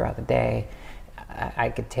sleep throughout the day, I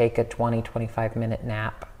could take a 20-25 minute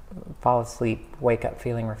nap, fall asleep, wake up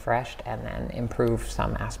feeling refreshed, and then improve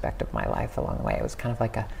some aspect of my life along the way. It was kind of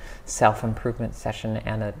like a self-improvement session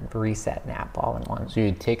and a reset nap all in one. So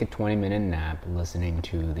you take a 20-minute nap listening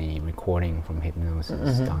to the recording from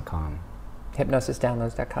hypnosis.com.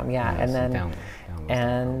 Hypnosisdownloads.com, yeah. And then,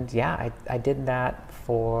 I did that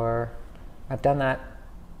I've done that,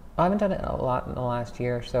 I haven't done it a lot in the last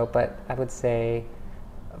year or so, but I would say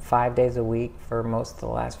 5 days a week for most of the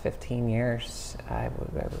last 15 years. I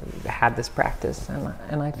had this practice,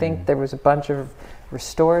 and I think there was a bunch of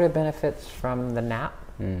restorative benefits from the nap,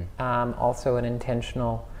 also an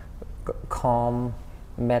intentional, calm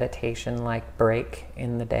meditation-like break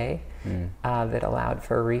in the day that allowed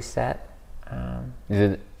for a reset. Is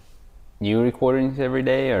it new recordings every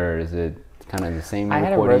day, or is it kind of the same I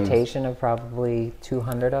had recordings? a rotation of probably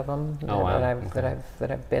 200 of them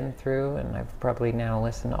that I've been through, and I've probably now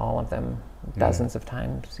listened to all of them dozens of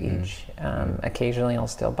times each. Occasionally I'll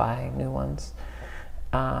still buy new ones.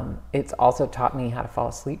 It's also taught me how to fall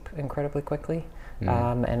asleep incredibly quickly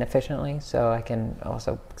and efficiently, so I can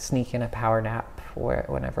also sneak in a power nap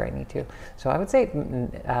whenever I need to. So I would say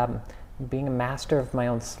being a master of my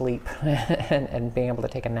own sleep and being able to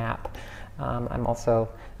take a nap.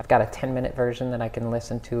 I've got a 10-minute version that I can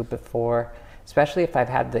listen to before, especially if I've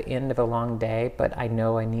had the end of a long day, but I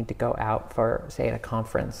know I need to go out for, say, at a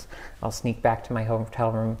conference. I'll sneak back to my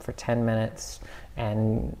hotel room for 10 minutes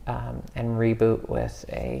and reboot with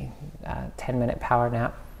a 10-minute power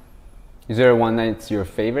nap. Is there one that's your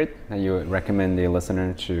favorite that you would recommend the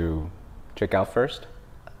listener to check out first?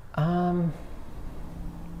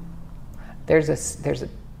 There's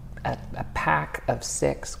a pack of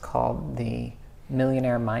 6 called the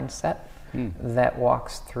Millionaire Mindset that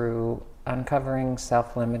walks through uncovering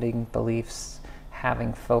self-limiting beliefs,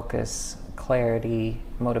 having focus, clarity,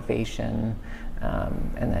 motivation,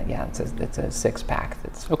 and that it's a 6-pack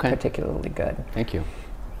that's particularly good. Thank you.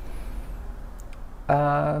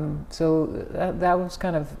 So that was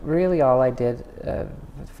kind of really all I did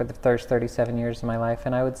for the first 37 years of my life,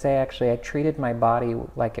 and I would say actually I treated my body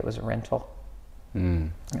like it was a rental.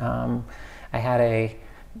 I had a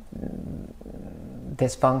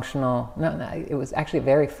dysfunctional, it was actually a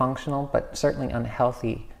very functional but certainly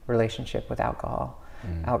unhealthy relationship with alcohol.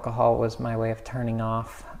 Alcohol was my way of turning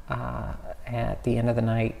off at the end of the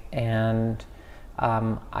night, and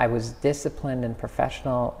I was disciplined and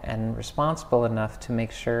professional and responsible enough to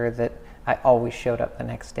make sure that I always showed up the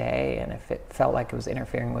next day, and if it felt like it was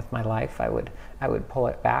interfering with my life, I would pull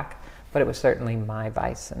it back. But it was certainly my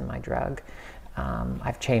vice and my drug.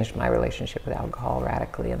 I've changed my relationship with alcohol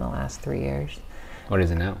radically in the last 3 years. What is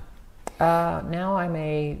it now? Now I'm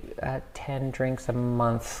a 10 drinks a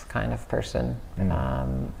month kind of person.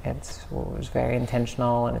 It was very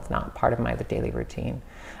intentional, and it's not part of my daily routine.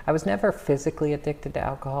 I was never physically addicted to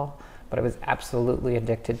alcohol, but I was absolutely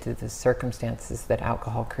addicted to the circumstances that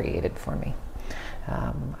alcohol created for me.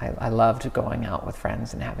 I loved going out with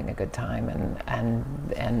friends and having a good time,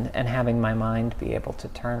 and having my mind be able to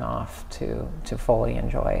turn off to fully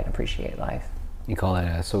enjoy and appreciate life. You call it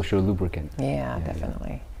a social lubricant. Yeah,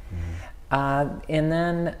 definitely. And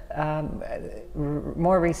then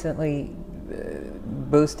more recently,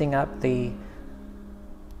 boosting up the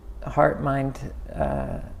heart, mind,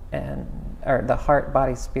 or the heart,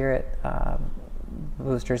 body, spirit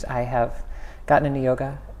boosters. I have gotten into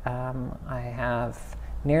yoga. I have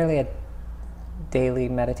nearly a daily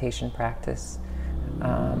meditation practice,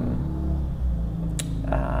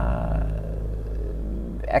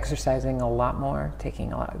 exercising a lot more,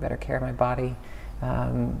 taking a lot better care of my body.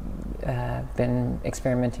 Been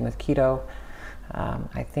experimenting with keto.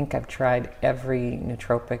 I think I've tried every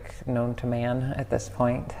nootropic known to man at this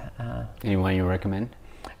point. Anyone you recommend?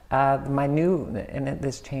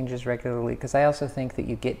 This changes regularly because I also think that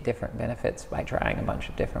you get different benefits by trying a bunch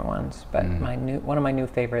of different ones. But one of my new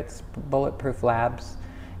favorites, Bulletproof Labs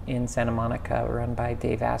in Santa Monica, run by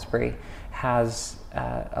Dave Asprey, has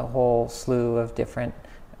a whole slew of different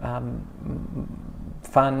fun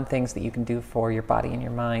things that you can do for your body and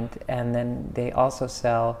your mind. And then they also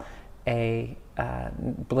sell a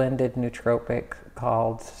blended nootropic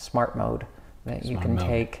called Smart Mode that you can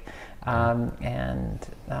take.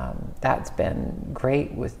 That's been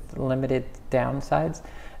great with limited downsides.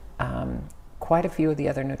 Quite a few of the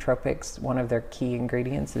other nootropics, one of their key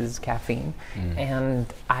ingredients is caffeine.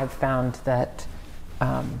 And I've found that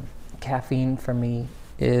caffeine for me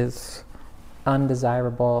is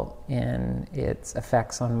undesirable in its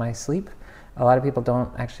effects on my sleep. A lot of people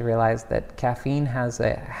don't actually realize that caffeine has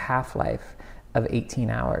a half-life of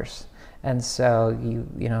 18 hours. And so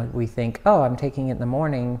we think, oh, I'm taking it in the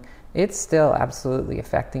morning. It's still absolutely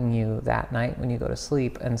affecting you that night when you go to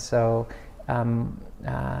sleep. And so,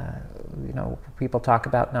 people talk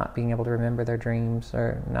about not being able to remember their dreams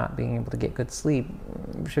or not being able to get good sleep.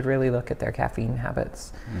 Should really look at their caffeine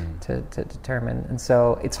habits to determine. And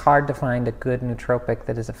so it's hard to find a good nootropic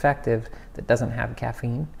that is effective that doesn't have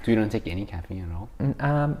caffeine. So you don't take any caffeine at all?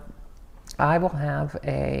 I will have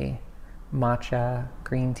a matcha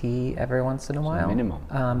green tea every once in a while. Minimum.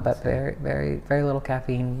 But very, very, very little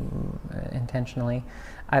caffeine intentionally.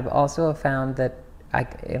 I've also found that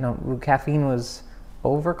caffeine was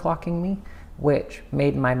overclocking me, which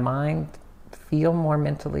made my mind feel more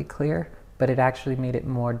mentally clear, but it actually made it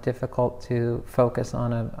more difficult to focus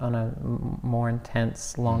on a more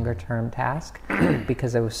intense, longer term task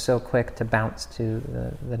because I was so quick to bounce to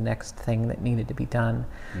the next thing that needed to be done.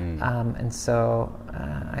 And so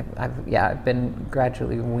I've been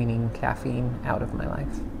gradually weaning caffeine out of my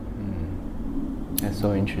life. That's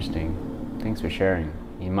so interesting. Thanks for sharing.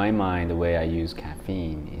 In my mind, the way I use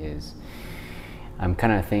caffeine is I'm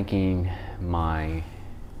kind of thinking my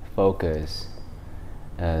focus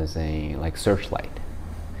as a searchlight,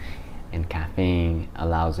 and caffeine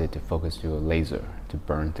allows it to focus to a laser to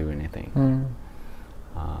burn through anything.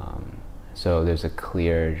 So there's a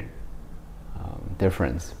clear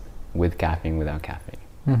difference with caffeine, without caffeine.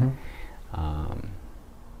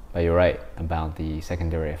 But you're right about the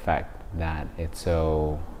secondary effect, that it's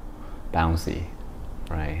so bouncy,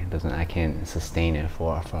 right? I can't sustain it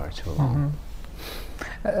for too long.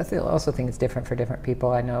 I also think it's different for different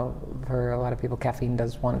people. I know for a lot of people, caffeine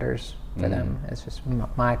does wonders for them. It's just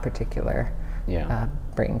my particular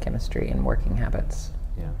brain chemistry and working habits.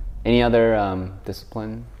 Yeah. Any other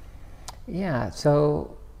discipline? Yeah.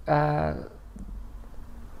 So the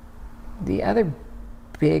other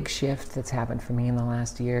big shift that's happened for me in the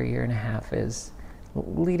last year and a half is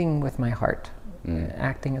leading with my heart.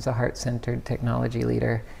 Acting as a heart-centered technology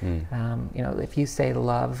leader. If you say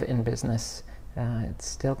love in business, it's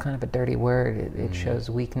still kind of a dirty word. It shows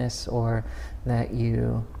weakness, or that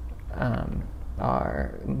you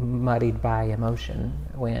are muddied by emotion,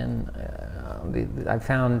 when I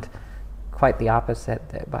found quite the opposite,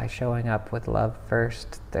 that by showing up with love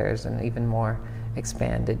first, there's an even more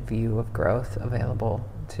expanded view of growth available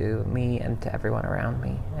to me and to everyone around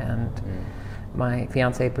me. And my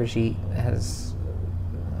fiancée Brigitte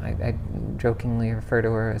I jokingly refer to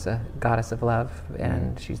her as a goddess of love,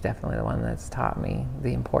 and she's definitely the one that's taught me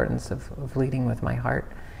the importance of leading with my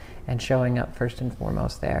heart and showing up first and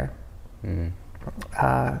foremost there.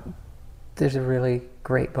 There's a really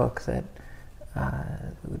great book that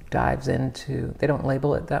dives into, they don't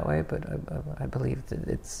label it that way, but I believe that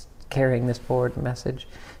it's carrying this forward message.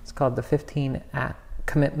 It's called The 15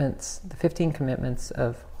 Commitments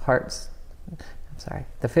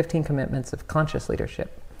of Conscious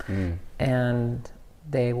Leadership. And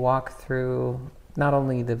they walk through not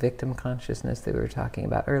only the victim consciousness that we were talking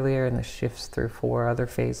about earlier and the shifts through 4 other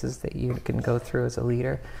phases that you can go through as a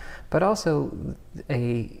leader, but also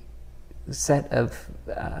a set of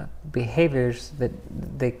behaviors that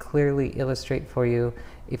they clearly illustrate for you.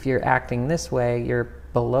 If you're acting this way, you're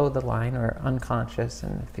below the line or unconscious,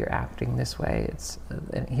 and if you're acting this way,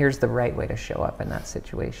 and here's the right way to show up in that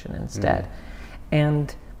situation instead.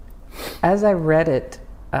 And as I read it,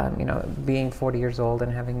 being 40 years old and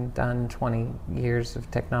having done 20 years of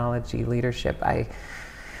technology leadership,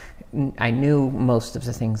 I knew most of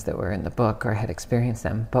the things that were in the book or had experienced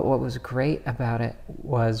them. But what was great about it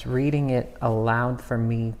was reading it allowed for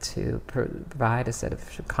me to provide a set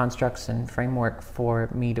of constructs and framework for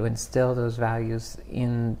me to instill those values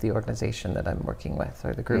in the organization that I'm working with,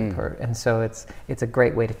 or the group. And so it's a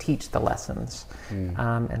great way to teach the lessons.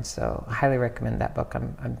 And so I highly recommend that book.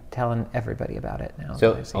 I'm telling everybody about it now.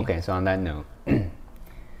 So on that note,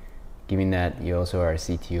 given that you also are a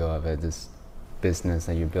CTO of this business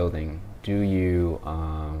that you're building, do you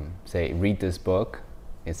say read this book?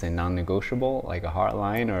 It's a non-negotiable, like a hard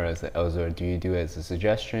line, or do you do it as a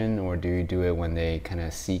suggestion, or do you do it when they kind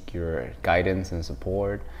of seek your guidance and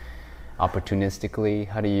support opportunistically?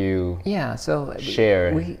 How do you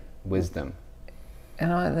share wisdom?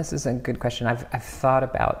 This is a good question. I've thought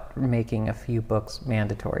about making a few books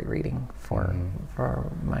mandatory reading for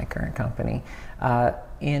my current company.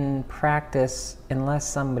 In practice, unless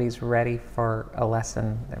somebody's ready for a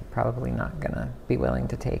lesson, they're probably not going to be willing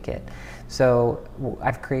to take it. So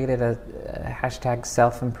I've created a hashtag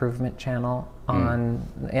self-improvement channel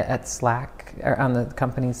at Slack, or on the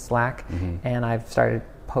company's Slack, and I've started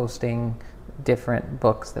posting different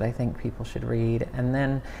books that I think people should read. And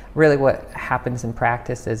then really what happens in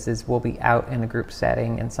practice is we'll be out in a group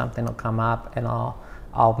setting and something will come up, and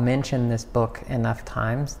I'll mention this book enough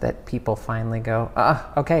times that people finally go,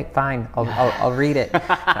 okay, fine, I'll read it.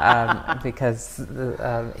 Because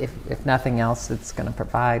if nothing else, it's going to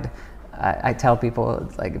provide. I tell people,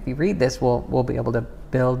 it's like, if you read this, we'll be able to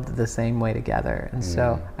build the same way together. And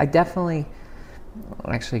so I definitely,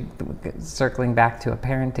 actually, circling back to a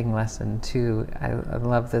parenting lesson too, I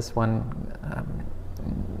love this one,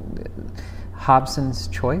 Hobson's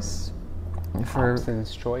Choice.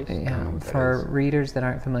 Hobson's Choice? Yeah, for readers that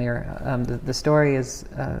aren't familiar, the story is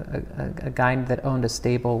a guy that owned a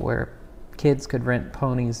stable where kids could rent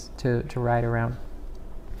ponies to ride around.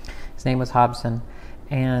 His name was Hobson,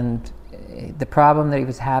 and the problem that he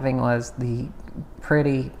was having was the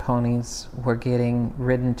pretty ponies were getting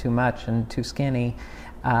ridden too much and too skinny,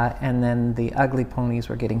 and then the ugly ponies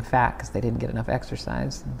were getting fat because they didn't get enough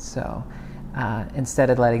exercise. And so instead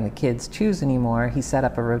of letting the kids choose anymore, he set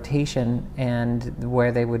up a rotation, and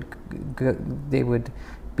where they would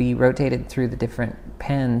be rotated through the different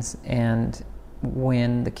pens, and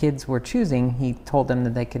when the kids were choosing, he told them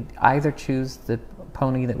that they could either choose the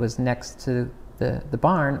pony that was next to the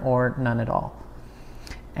barn or none at all.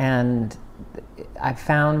 And I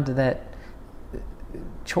found that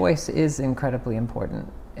choice is incredibly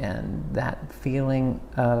important, and that feeling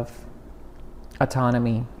of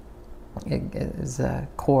autonomy is a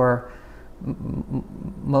core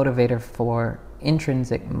motivator for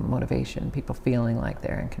intrinsic motivation, people feeling like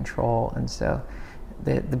they're in control. And so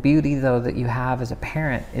the beauty, though, that you have as a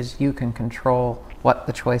parent is you can control what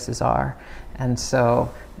the choices are. And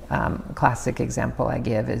so a classic example I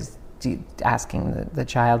give is asking the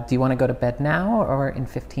child, do you want to go to bed now or in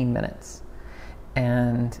 15 minutes?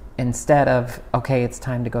 And instead of, okay, it's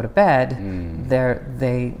time to go to bed,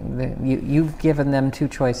 you've given them two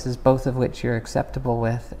choices, both of which you're acceptable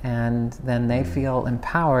with, and then they feel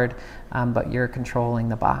empowered, but you're controlling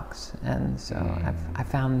the box. And so I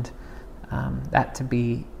found that to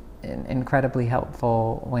be incredibly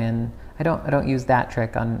helpful when I don't use that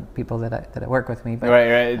trick on people that work with me. But,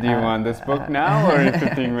 right. Do you want this book now or in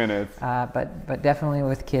 15 minutes? But definitely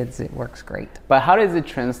with kids, it works great. But how does it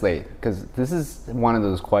translate? Because this is one of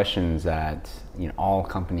those questions that all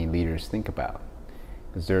company leaders think about.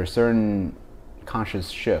 Because there are certain conscious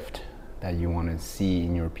shift that you want to see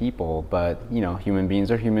in your people, but human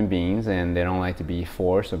beings are human beings, and they don't like to be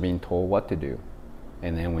forced or being told what to do.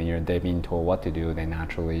 And then when they're being told what to do, they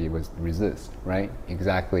naturally resist, right?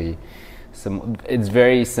 Exactly. It's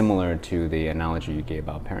very similar to the analogy you gave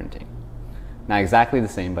about parenting. Not exactly the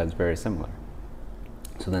same, but it's very similar.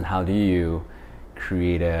 So then how do you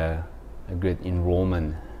create a good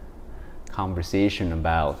enrollment conversation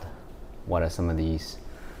about what are some of these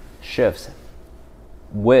shifts,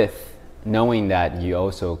 with knowing that you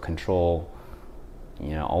also control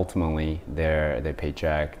ultimately their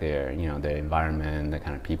paycheck, their environment, the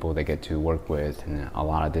kind of people they get to work with, and a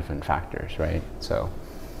lot of different factors, right? So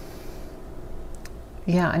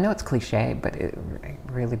yeah, I know it's cliche, but it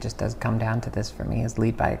really just does come down to this for me, is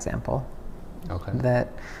lead by example. Okay.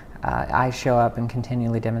 That I show up and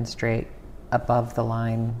continually demonstrate above the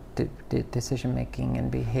line decision making and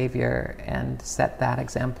behavior, and set that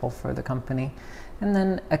example for the company. And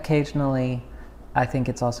then occasionally I think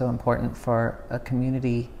it's also important for a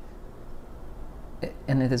community,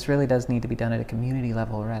 and this really does need to be done at a community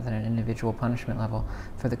level rather than an individual punishment level,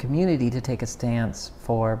 for the community to take a stance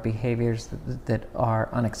for behaviors that are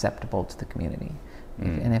unacceptable to the community.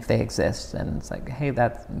 And if they exist, and it's like, hey,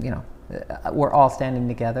 that's, we're all standing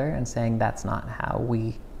together and saying that's not how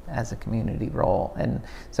we as a community roll. And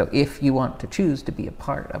so if you want to choose to be a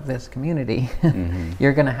part of this community,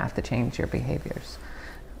 you're going to have to change your behaviors.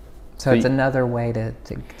 So it's another way to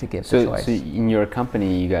give the choice. So in your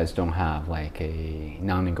company, you guys don't have like a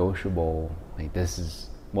non-negotiable, like this is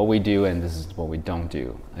what we do and this is what we don't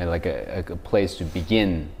do, like a place to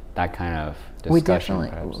begin that kind of discussion? We definitely,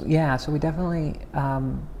 perhaps? yeah. So we definitely.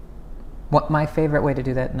 What my favorite way to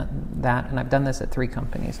do that, and I've done this at 3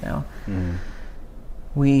 companies now. Mm.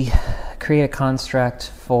 We create a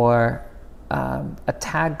construct for a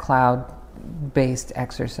tag cloud based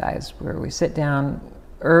exercise where we sit down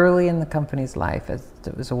early in the company's life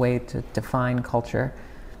as a way to define culture.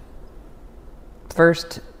 The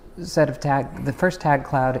first tag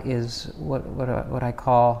cloud is what I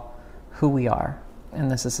call who we are, and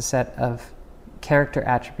this is a set of character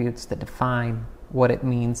attributes that define what it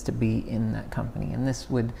means to be in that company, and this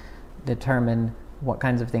would determine what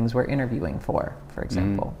kinds of things we're interviewing for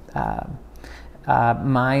example.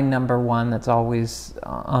 My number one that's always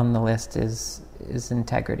on the list is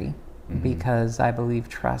integrity, because I believe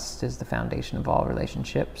trust is the foundation of all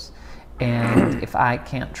relationships. And if I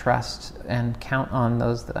can't trust and count on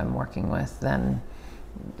those that I'm working with, then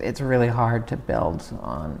it's really hard to build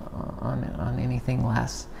on anything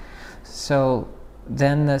less. So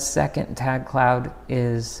then the second tag cloud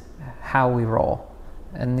is how we roll.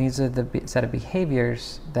 And these are the set of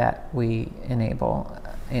behaviors that we enable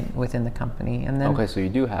within the company. And then, okay, so you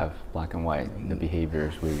do have black and white, the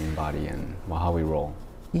behaviors we embody and how we roll.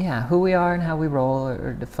 Yeah, who we are and how we roll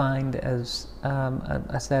are defined as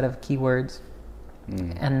a set of keywords.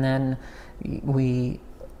 And then we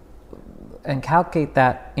inculcate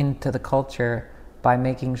that into the culture by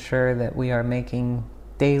making sure that we are making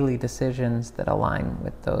daily decisions that align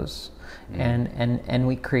with those. And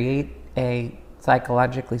we create a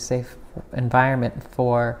psychologically safe environment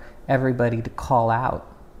for everybody to call out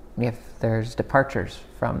if there's departures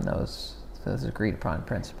from those agreed upon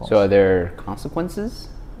principles. So are there consequences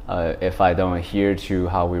if I don't adhere to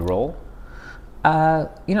how we roll? So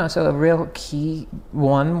a real key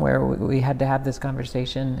one where we had to have this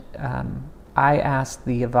conversation, I asked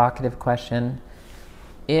the evocative question: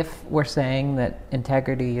 if we're saying that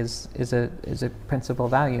integrity is a principal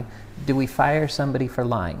value, do we fire somebody for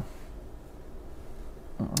lying?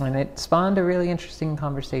 And it spawned a really interesting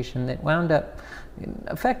conversation that wound up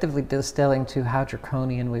effectively distilling to how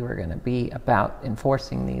draconian we were going to be about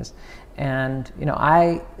enforcing these. And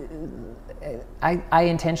I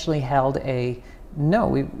intentionally held no.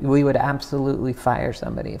 We would absolutely fire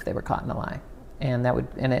somebody if they were caught in a lie, and that would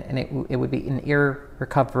it would be an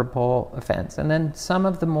irrecoverable offense. And then some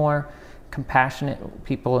of the more compassionate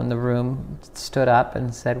people in the room stood up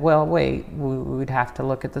and said, well, wait, we'd have to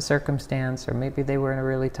look at the circumstance, or maybe they were in a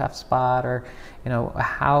really tough spot, or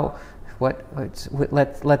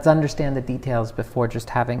let's understand the details before just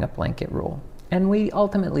having a blanket rule. And we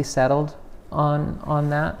ultimately settled on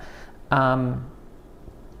that.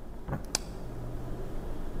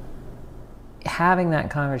 Having that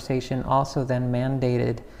conversation also then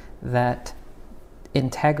mandated that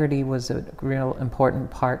integrity was a real important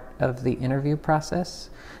part of the interview process,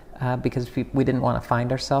 because we didn't want to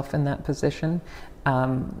find ourselves in that position.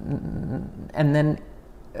 And then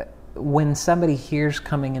when somebody hears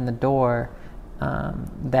coming in the door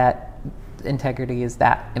that integrity is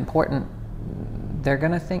that important, they're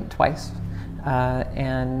going to think twice.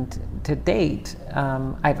 And to date,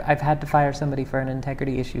 I've had to fire somebody for an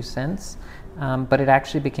integrity issue since. But it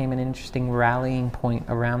actually became an interesting rallying point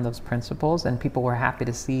around those principles, and people were happy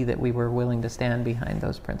to see that we were willing to stand behind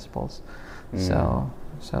those principles. So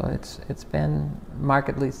it's been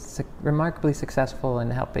remarkably successful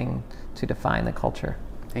in helping to define the culture.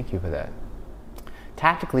 Thank you for that.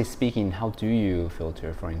 Tactically speaking, how do you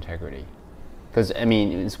filter for integrity? Because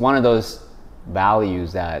it's one of those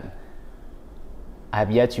values that I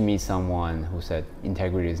have yet to meet someone who said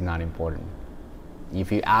integrity is not important. If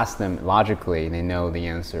you ask them logically, they know the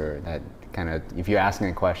answer. That kind of, if you're asking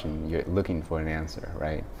a question, you're looking for an answer,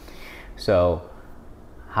 right? So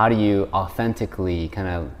how do you authentically kind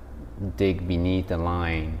of dig beneath the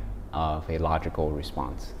line of a logical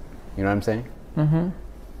response? You know what I'm saying? Mm-hmm.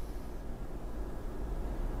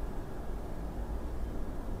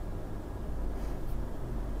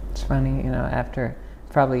 It's funny, after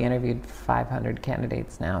probably interviewed 500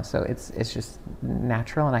 candidates now, so it's just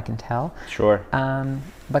natural, and I can tell. Sure.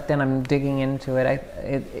 But then I'm digging into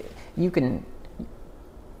it.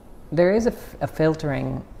 There is a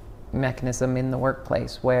filtering mechanism in the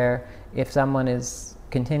workplace where if someone is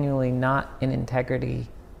continually not in integrity,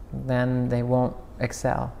 then they won't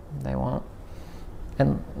excel. They won't,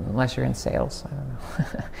 unless you're in sales. I don't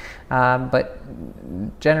know. But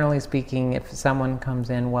generally speaking, if someone comes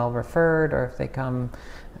in well referred, or if they come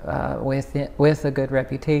with a good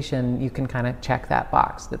reputation, you can kind of check that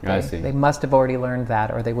box that they must have already learned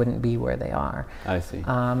that, or they wouldn't be where they are. I see.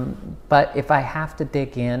 But if I have to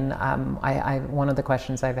dig in, one of the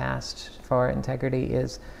questions I've asked for integrity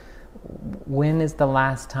is, when is the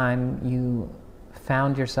last time you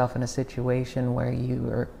found yourself in a situation where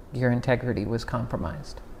your integrity was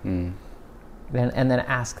compromised? And then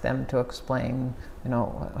ask them to explain,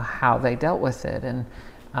 how they dealt with it, and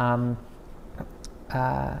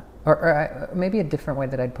or maybe a different way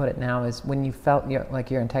that I'd put it now is when you felt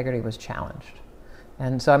your integrity was challenged.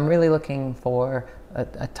 And so I'm really looking for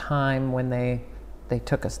a time when they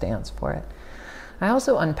took a stance for it. I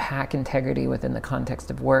also unpack integrity within the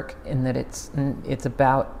context of work in that it's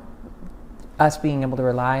about us being able to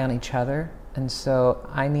rely on each other. And so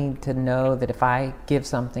I need to know that if I give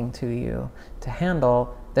something to you to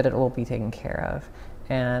handle, that it will be taken care of.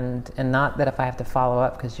 And not that if I have to follow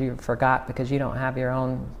up because you forgot, because you don't have your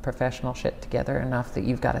own professional shit together enough that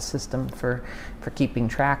you've got a system for keeping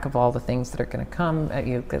track of all the things that are going to come at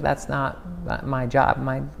you. That's not my job.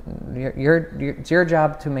 It's your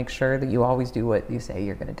job to make sure that you always do what you say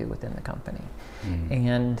you're going to do within the company.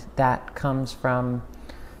 And that comes from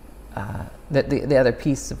the other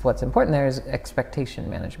piece of what's important there is expectation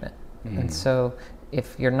management. And so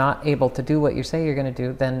if you're not able to do what you say you're going to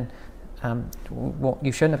do, then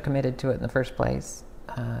you shouldn't have committed to it in the first place,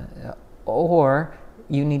 or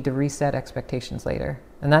you need to reset expectations later,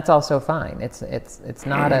 and that's also fine. It's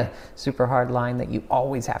not a super hard line that you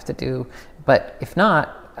always have to do, but if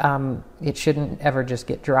not, it shouldn't ever just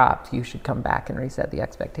get dropped. You should come back and reset the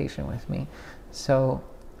expectation with me. So,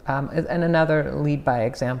 and another lead by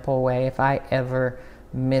example way, if I ever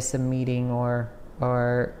miss a meeting or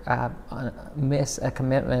miss a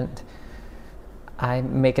commitment, I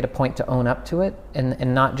make it a point to own up to it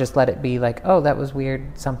and not just let it be like, oh, that was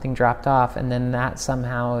weird, something dropped off, and then that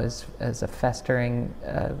somehow is a festering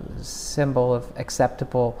symbol of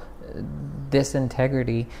acceptable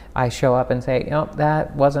disintegrity. I show up and say,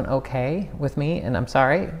 that wasn't okay with me, and I'm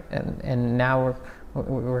sorry, and now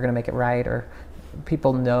we're going to make it right. Or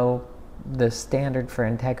people know the standard for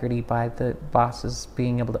integrity by the bosses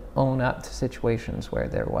being able to own up to situations where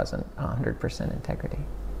there wasn't 100% integrity.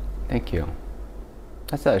 Thank you.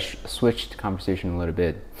 Let's switch the conversation a little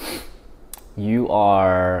bit. You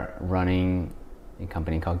are running a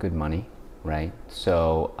company called Good Money, right?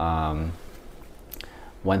 So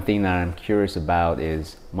one thing that I'm curious about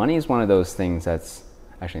is money is one of those things that's,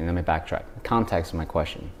 actually, let me backtrack. The context of my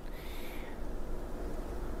question.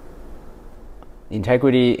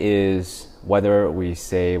 Integrity is whether we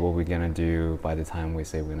say what we're going to do by the time we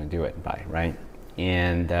say we're going to do it by, right?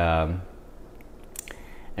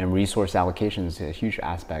 And resource allocation is a huge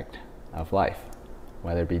aspect of life,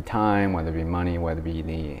 whether it be time, whether it be money, whether it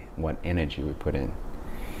be what energy we put in.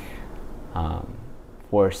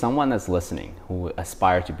 For someone that's listening who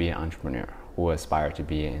aspire to be an entrepreneur, who aspire to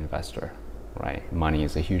be an investor, right? Money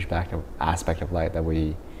is a huge aspect of life that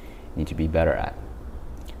we need to be better at.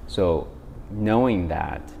 So knowing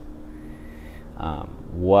that,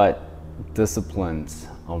 what disciplines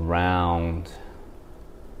around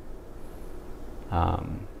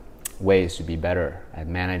ways to be better at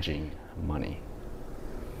managing money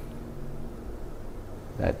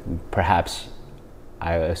that perhaps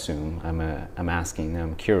I assume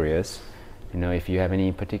I'm curious to know if you have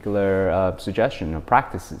any particular suggestion or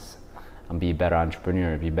practices on be a better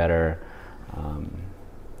entrepreneur, be better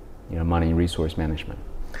money resource management.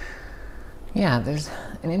 Yeah, there's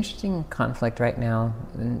an interesting conflict right now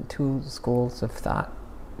in two schools of thought,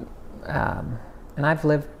 and I've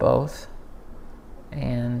lived both.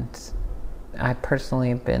 And I personally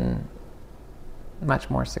have been much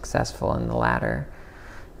more successful in the latter.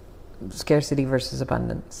 Scarcity versus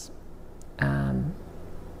abundance.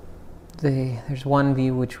 There's one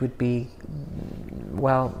view which would be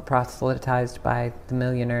well proselytized by the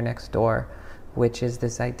millionaire next door, which is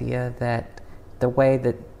this idea that the way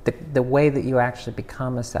that you actually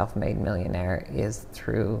become a self-made millionaire is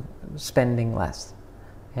through spending less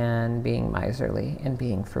and being miserly and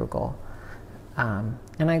being frugal.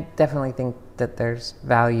 And I definitely think that there's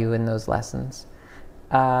value in those lessons.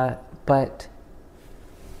 But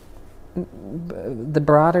the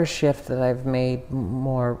broader shift that I've made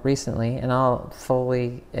more recently, and I'll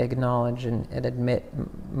fully acknowledge and admit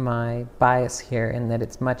my bias here in that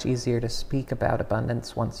it's much easier to speak about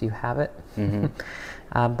abundance once you have it.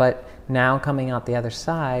 Mm-hmm. But now coming out the other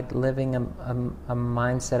side, living a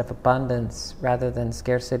mindset of abundance rather than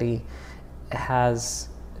scarcity has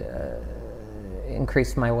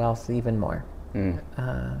increased my wealth even more.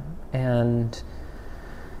 And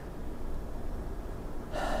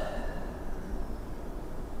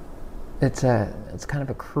it's kind of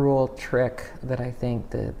a cruel trick that I think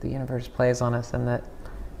the universe plays on us, and that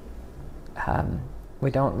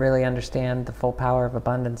we don't really understand the full power of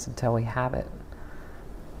abundance until we have it.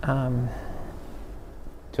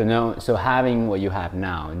 So having what you have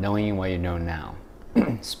now, knowing what you know now,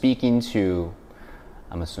 speaking to,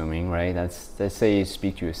 I'm assuming, right? Let's say you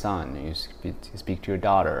speak to your son, you speak to your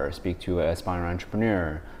daughter, or speak to an aspiring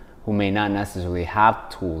entrepreneur who may not necessarily have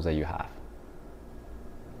tools that you have.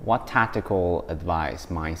 What tactical advice,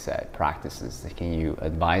 mindset, practices can you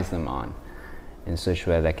advise them on in such a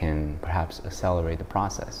way that can perhaps accelerate the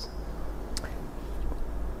process?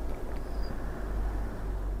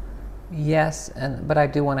 Yes, but I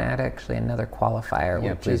do want to add actually another qualifier,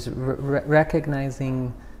 which please. is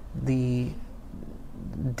recognizing the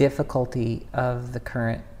difficulty of the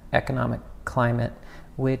current economic climate,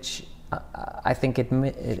 which I think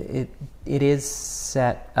it is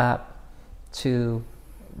set up to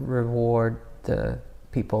reward the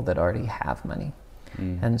people that already have money.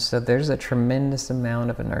 And so there's a tremendous amount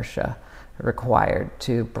of inertia required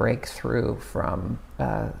to break through from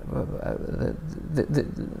the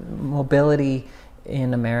mobility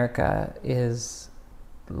in America is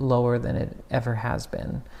lower than it ever has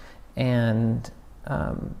been, and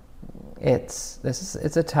it's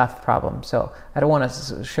a tough problem. So I don't want to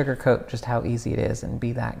sugarcoat just how easy it is and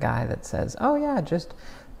be that guy that says, "Oh yeah, just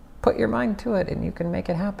put your mind to it and you can make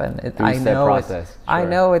it happen." I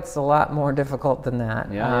know it's a lot more difficult than that.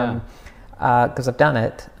 Because I've done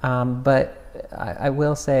it. But I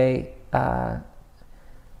will say, and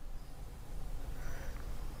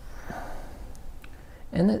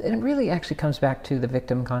it really actually comes back to the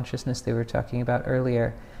victim consciousness they were talking about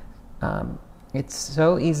earlier. It's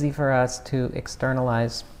so easy for us to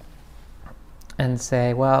externalize and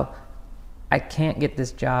say, well, I can't get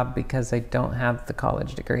this job because I don't have the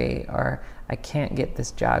college degree, or I can't get this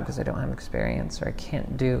job because I don't have experience, or I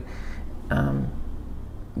can't do...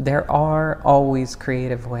 there are always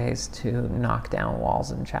creative ways to knock down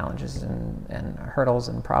walls and challenges and hurdles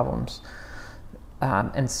and problems.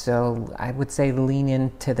 And so I would say lean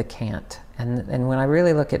into the can't. And when I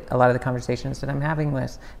really look at a lot of the conversations that I'm having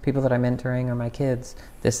with people that I'm mentoring or my kids,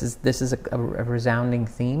 this is a resounding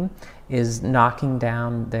theme, is knocking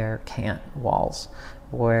down their can't walls,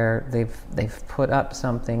 where they've put up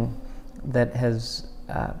something that is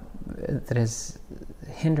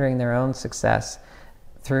hindering their own success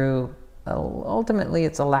through, ultimately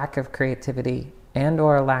it's a lack of creativity and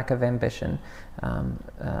or a lack of ambition.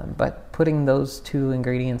 But putting those two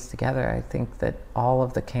ingredients together, I think that all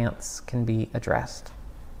of the can'ts can be addressed.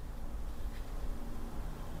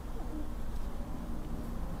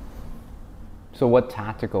 So what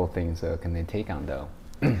tactical things can they take on though?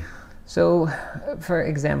 So, for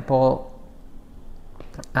example,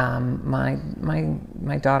 my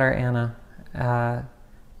daughter Anna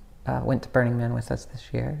went to Burning Man with us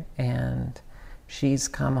this year, and she's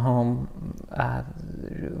come home.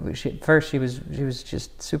 First, she was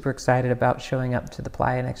just super excited about showing up to the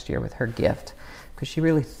playa next year with her gift, because she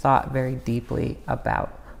really thought very deeply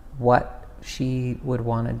about what she would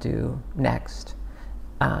want to do next,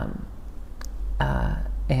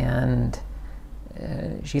 and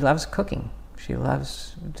she loves cooking.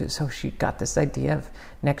 So she got this idea of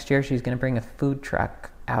next year she's going to bring a food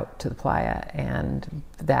truck out to the playa, and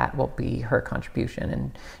that will be her contribution,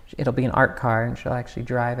 and it'll be an art car, and she'll actually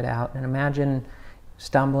drive it out. And imagine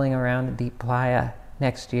stumbling around the deep playa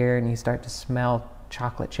next year and you start to smell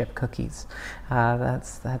chocolate chip cookies.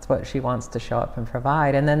 That's what she wants to show up and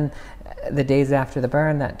provide. And then the days after the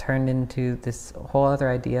burn, that turned into this whole other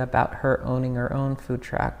idea about her owning her own food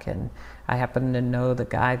truck. And I happen to know the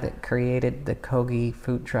guy that created the Kogi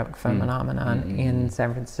food truck phenomenon in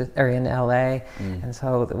San Francisco, or in LA. And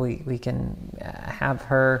so we can have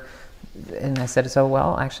her. And I said, so,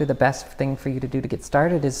 well, actually the best thing for you to do to get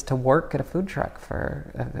started is to work at a food truck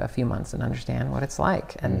for a few months and understand what it's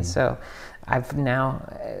like. And so I've now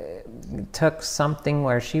took something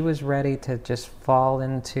where she was ready to just fall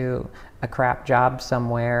into a crap job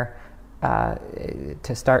somewhere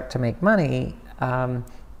to start to make money,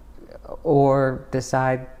 or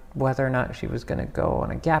decide whether or not she was going to go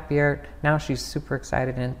on a gap year. Now she's super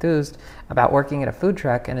excited and enthused about working at a food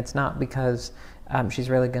truck, and it's not because she's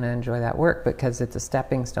really going to enjoy that work, because it's a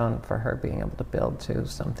stepping stone for her being able to build to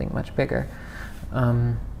something much bigger.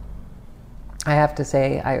 I have to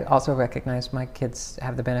say, I also recognize my kids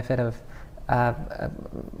have the benefit of,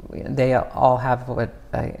 they all have what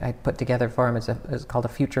I put together for them. It's called a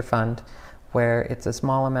future fund, where it's a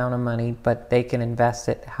small amount of money, but they can invest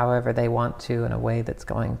it however they want to in a way that's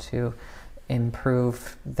going to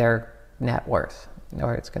improve their net worth,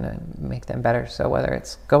 or it's going to make them better. So whether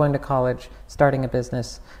it's going to college, starting a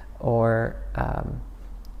business, or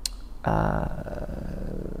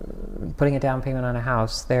putting a down payment on a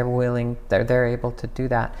house, they're able to do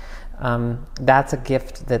that. That's a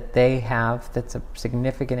gift that they have. That's a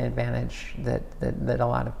significant advantage that a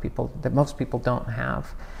lot of people, that most people don't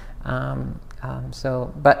have. But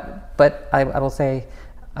I will say,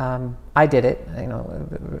 I did it.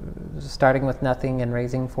 Starting with nothing and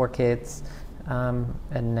raising 4 kids,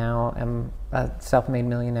 and now I'm a self-made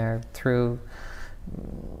millionaire through.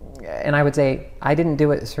 And I would say I didn't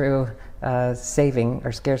do it through saving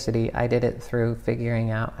or scarcity. I did it through figuring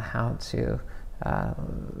out how to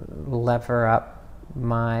lever up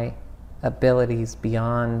my abilities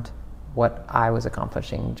beyond what I was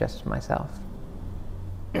accomplishing just myself.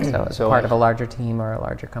 So as part of a larger team or a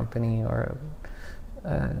larger company or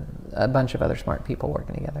a bunch of other smart people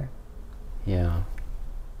working together. Yeah.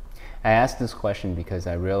 I asked this question because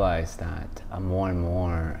I realized that more and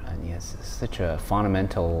more, and yes, such a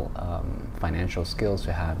fundamental financial skills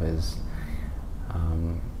to have is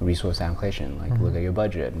resource allocation. Like, look at your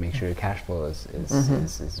budget, make sure your cash flow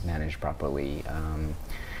is managed properly,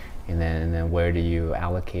 and then where do you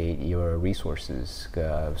allocate your resources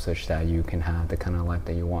such that you can have the kind of life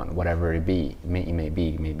that you want, whatever it may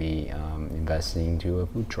be, maybe investing into a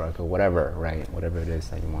food truck or whatever, right? Whatever it is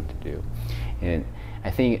that you want to do. And I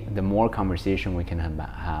think the more conversation we can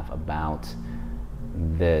have about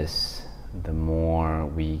this, the more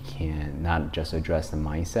we can not just address the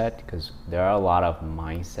mindset, because there are a lot of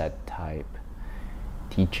mindset type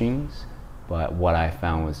teachings, but what I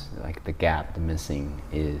found was like the missing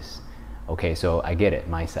is, okay, so I get it,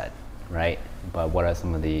 mindset, right? But what are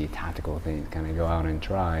some of the tactical things? Kind of go out and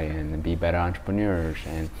try and be better entrepreneurs.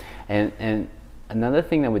 And another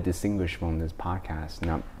thing that would distinguish from this podcast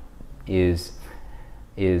now is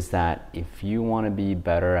that if you want to be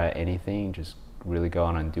better at anything, just really go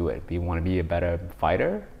out and do it. If you want to be a better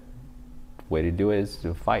fighter, the way to do it is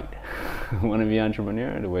to fight. If you want to be an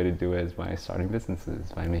entrepreneur, the way to do it is by starting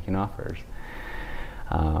businesses, by making offers.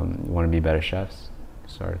 You want to be better chefs,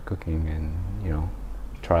 start cooking and,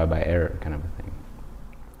 trial by error kind of a thing.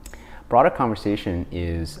 Broader conversation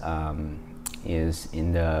is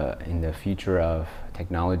in the future of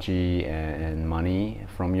technology and money.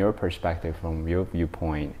 From your perspective, from your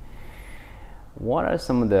viewpoint, what are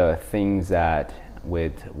some of the things that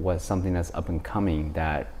with what's something that's up and coming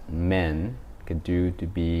that men could do to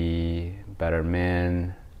be better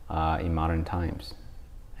men in modern times?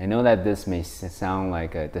 I know that this may sound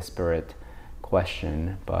like a disparate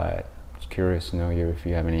question, but I'm just curious to know if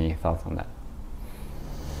you have any thoughts on that.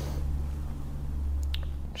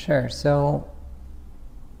 Sure. So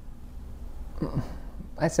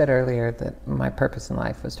I said earlier that my purpose in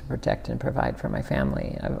life was to protect and provide for my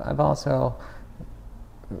family. I've also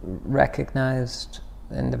recognized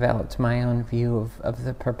and developed my own view of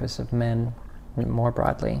the purpose of men more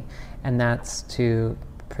broadly, and that's to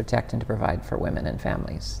protect and to provide for women and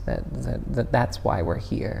families. That's why we're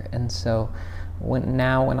here. And so when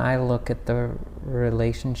I look at the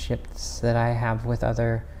relationships that I have with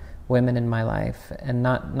other women in my life, and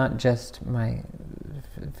not just my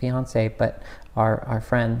fiance, but our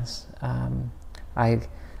friends, I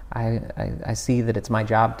see that it's my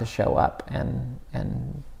job to show up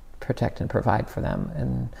and protect and provide for them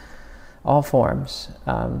in all forms.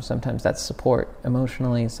 Sometimes that's support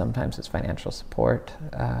emotionally, sometimes it's financial support.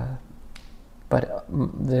 But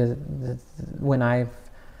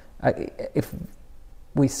if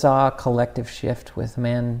we saw a collective shift with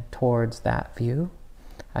men towards that view,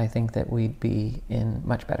 I think that we'd be in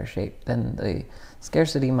much better shape than the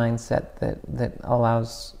scarcity mindset that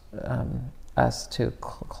allows us to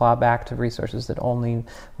claw back to resources that only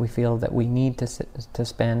we feel that we need to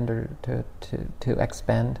spend or to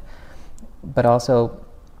expend, but also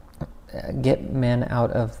get men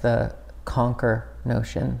out of the conquer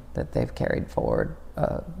notion that they've carried forward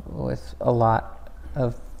with a lot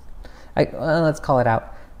of, let's call it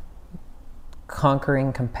out.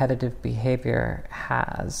 Conquering competitive behavior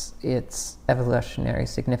has its evolutionary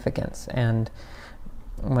significance, and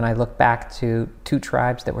when I look back to 2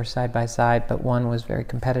 tribes that were side by side, but one was very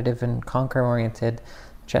competitive and conquer oriented,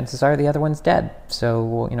 chances are the other one's dead. So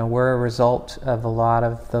we're a result of a lot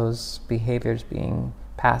of those behaviors being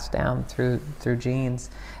passed down through genes,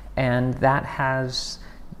 and that has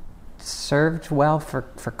served well for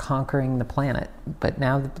conquering the planet. But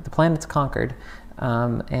now the planet's conquered.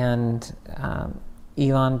 And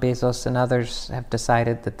Elon, Bezos, and others have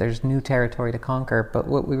decided that there's new territory to conquer, but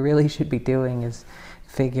what we really should be doing is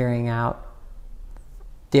figuring out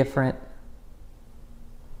different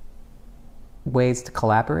ways to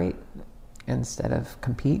collaborate instead of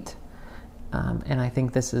compete. And I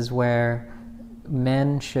think this is where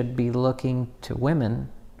men should be looking to women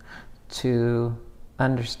to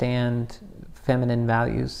understand feminine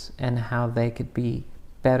values and how they could be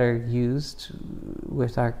better used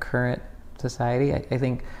with our current society. I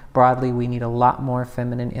think broadly we need a lot more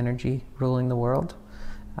feminine energy ruling the world.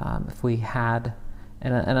 If we had,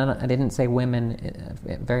 and I didn't say women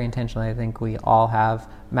very intentionally, I think we all have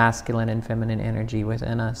masculine and feminine energy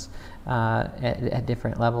within us at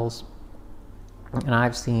different levels. And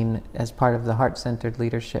I've seen, as part of the heart-centered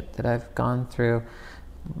leadership that I've gone through,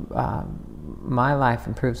 my life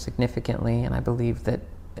improved significantly, and I believe that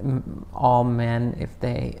all men, if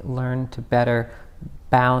they learn to better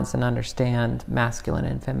balance and understand masculine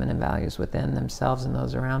and feminine values within themselves and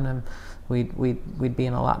those around them, we'd be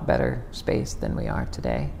in a lot better space than we are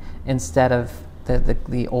today. Instead of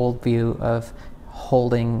the old view of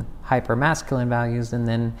holding hyper-masculine values and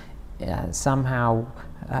then somehow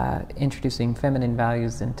introducing feminine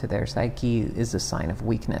values into their psyche is a sign of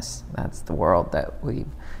weakness. That's the world that we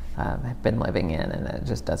have been living in, and it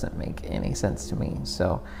just doesn't make any sense to me.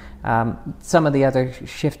 So some of the other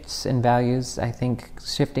shifts in values, I think,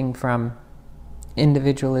 shifting from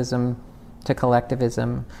individualism to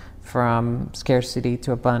collectivism, from scarcity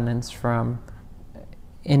to abundance, from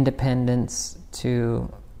independence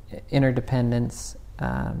to interdependence,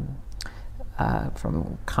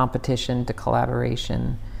 from competition to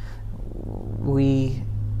collaboration. We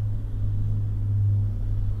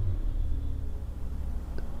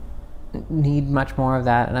need much more of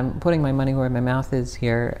that, and I'm putting my money where my mouth is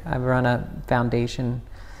here. I run a foundation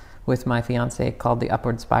with my fiance called the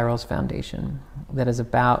Upward Spirals Foundation that is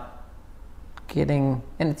about getting,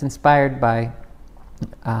 and it's inspired by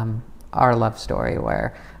our love story,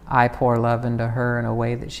 where I pour love into her in a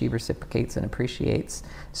way that she reciprocates and appreciates.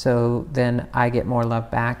 So then I get more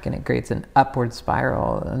love back, and it creates an upward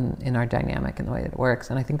spiral in our dynamic and the way that it works.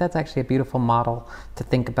 And I think that's actually a beautiful model to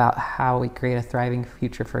think about how we create a thriving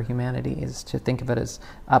future for humanity, is to think of it as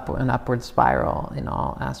an upward spiral in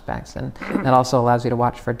all aspects. And that also allows you to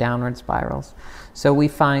watch for downward spirals. So we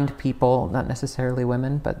find people, not necessarily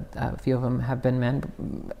women, but a few of them have been men,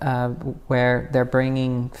 where they're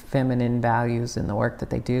bringing feminine values in the work that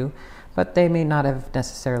they do, but they may not have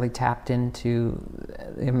necessarily tapped into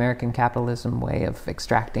the American capitalism way of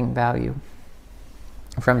extracting value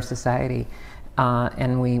from society.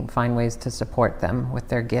 And we find ways to support them with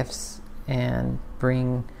their gifts and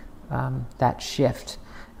bring that shift.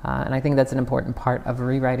 And I think that's an important part of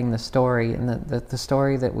rewriting the story. And the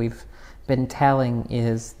story that we've been telling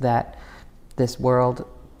is that this world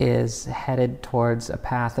is headed towards a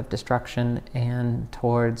path of destruction and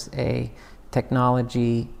towards a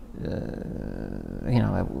technology,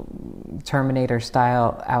 a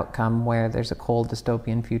Terminator-style outcome where there's a cold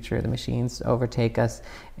dystopian future. The machines overtake us,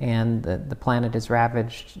 and the planet is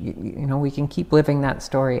ravaged. We can keep living that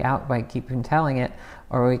story out by keeping telling it,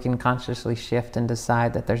 or we can consciously shift and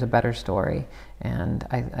decide that there's a better story. And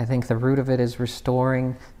I think the root of it is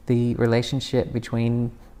restoring the relationship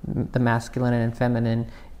between the masculine and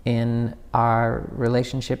feminine in our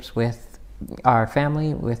relationships with our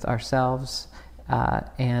family, with ourselves,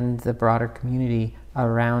 and the broader community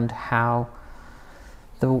around how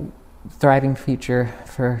the thriving future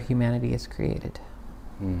for humanity is created.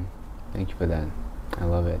 Thank you for that. I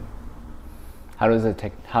love it. How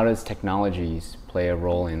does technologies play a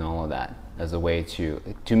role in all of that as a way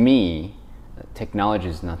to me, technology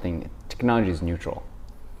is neutral.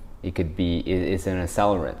 It could be, it's an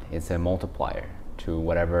accelerant, it's a multiplier to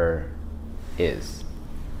whatever is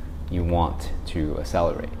you want to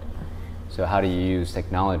accelerate. So how do you use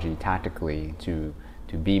technology tactically to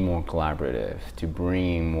be more collaborative, to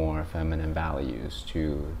bring more feminine values,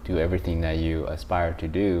 to do everything that you aspire to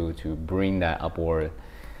do, to bring that upward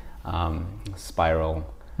spiral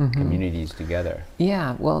communities together?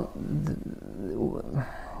 Yeah, well,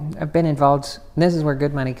 I've been involved, this is where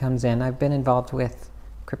good money comes in. I've been involved with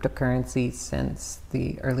cryptocurrency since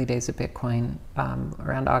the early days of Bitcoin.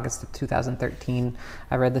 Around August of 2013,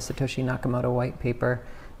 I read the Satoshi Nakamoto white paper,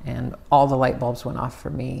 and all the light bulbs went off for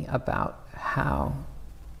me about how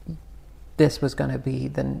this was going to be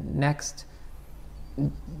the next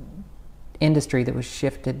industry that was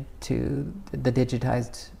shifted to the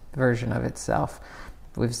digitized version of itself.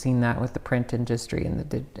 We've seen that with the print industry and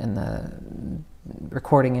the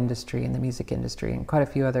recording industry and the music industry and quite a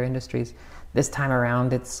few other industries. This time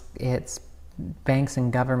around, it's banks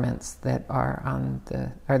and governments that are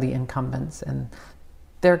the incumbents, and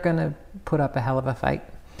they're going to put up a hell of a fight.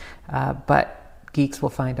 But geeks will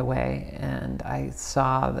find a way, and I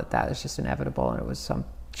saw that was just inevitable, and it was some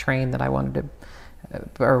train that I wanted to,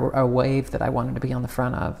 or a wave that I wanted to be on the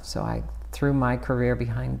front of. So I threw my career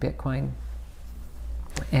behind Bitcoin,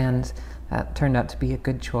 and that turned out to be a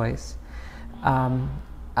good choice.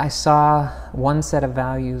 I saw one set of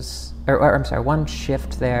values, or I'm sorry, one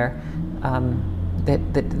shift there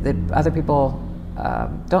that other people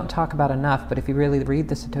don't talk about enough. But if you really read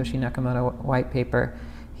the Satoshi Nakamoto white paper,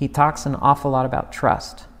 he talks an awful lot about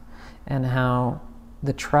trust and how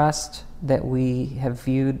the trust that we have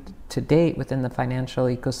viewed to date within the financial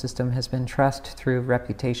ecosystem has been trust through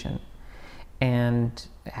reputation, and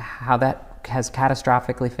how that has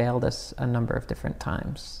catastrophically failed us a number of different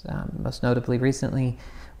times. Most notably recently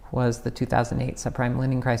was the 2008 subprime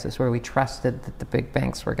lending crisis, where we trusted that the big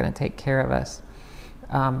banks were going to take care of us.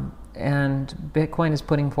 And Bitcoin is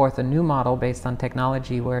putting forth a new model based on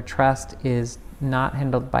technology where trust is not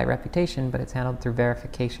handled by reputation, but it's handled through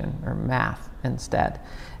verification or math instead.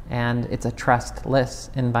 And it's a trustless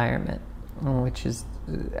environment, which is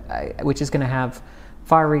going to have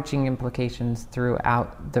far-reaching implications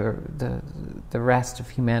throughout the rest of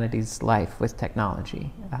humanity's life with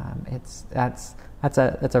technology.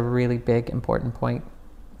 That's a really big, important point.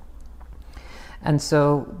 And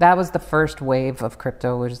so that was the first wave of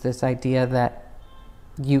crypto, was this idea that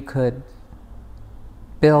you could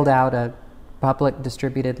build out a public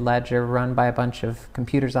distributed ledger run by a bunch of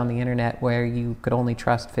computers on the internet where you could only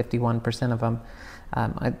trust 51% of them.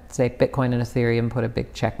 I'd say Bitcoin and Ethereum put a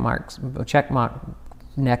big check mark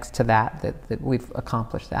next to that we've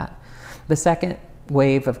accomplished that. The second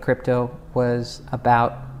wave of crypto was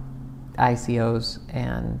about ICOs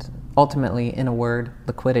and ultimately, in a word,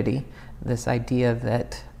 liquidity. This idea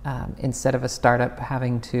that instead of a startup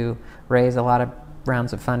having to raise a lot of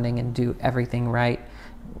rounds of funding and do everything right,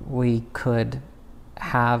 we could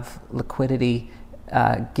have liquidity,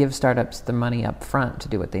 give startups the money up front to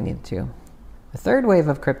do what they need to. The third wave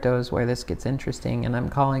of crypto is where this gets interesting, and I'm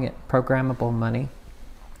calling it programmable money.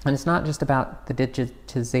 And it's not just about the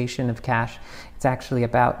digitization of cash. It's actually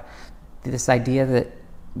about this idea that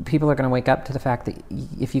people are going to wake up to the fact that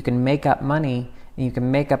if you can make up money and you can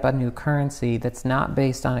make up a new currency that's not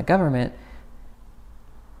based on a government,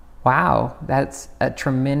 wow, that's a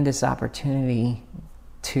tremendous opportunity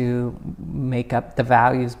to make up the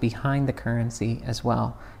values behind the currency as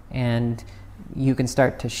well. And you can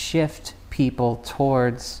start to shift people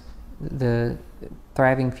towards the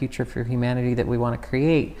thriving future for humanity that we want to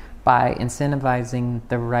create by incentivizing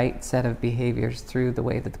the right set of behaviors through the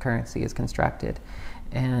way that the currency is constructed.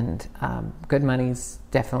 And good money's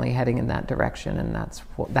definitely heading in that direction, and that's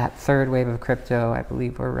what, that third wave of crypto, I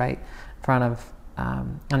believe we're right in front of.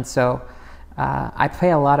 And so I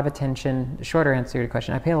pay a lot of attention, shorter answer to your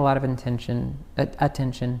question, I pay a lot of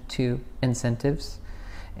attention to incentives.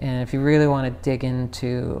 And if you really want to dig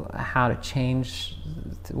into how to change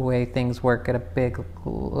the way things work at a big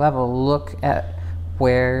level, look at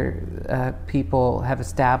where people have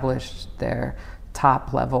established their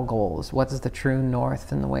top level goals. What is the true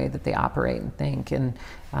north in the way that they operate and think? And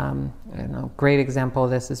great example of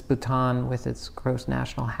this is Bhutan with its gross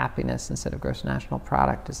national happiness instead of gross national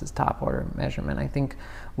product as its top order measurement. I think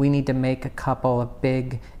we need to make a couple of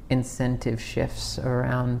big incentive shifts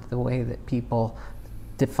around the way that people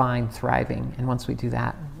define thriving. And once we do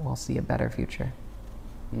that, we'll see a better future.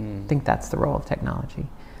 I think that's the role of technology.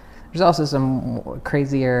 There's also some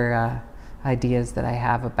crazier ideas that I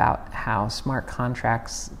have about how smart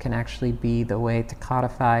contracts can actually be the way to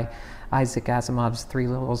codify Isaac Asimov's 3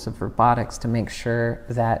 levels of robotics to make sure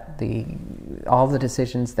that all the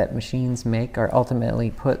decisions that machines make are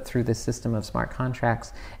ultimately put through the system of smart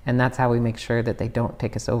contracts. And that's how we make sure that they don't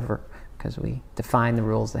take us over, because we define the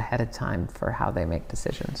rules ahead of time for how they make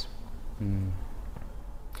decisions.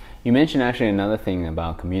 You mentioned actually another thing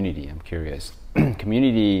about community. I'm curious.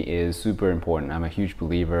 Community is super important. I'm a huge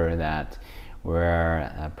believer that we're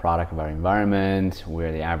a product of our environment.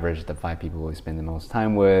 We're the average, the 5 people we spend the most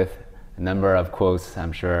time with. A number of quotes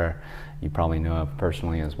I'm sure you probably know of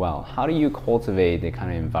personally as well. How do you cultivate the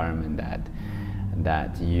kind of environment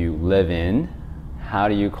that you live in? How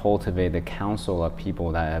do you cultivate the council of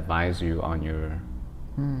people that advise you on your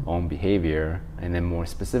own behavior? And then more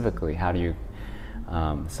specifically, how do you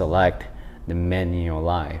select the men in your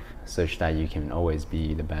life such that you can always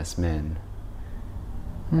be the best man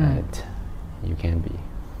that you can be?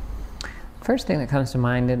 First thing that comes to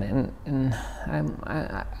mind, and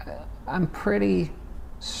I'm pretty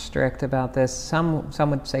strict about this. Some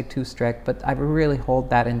would say too strict, but I really hold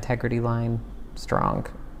that integrity line strong.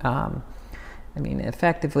 I mean,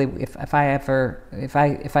 effectively, if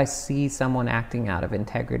I see someone acting out of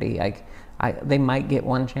integrity, they might get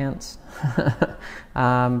one chance,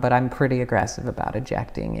 but I'm pretty aggressive about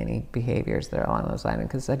ejecting any behaviors that are along those lines,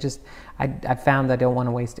 because I found that I don't want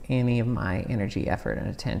to waste any of my energy, effort, and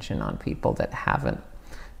attention on people that haven't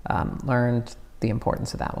learned the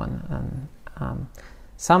importance of that one.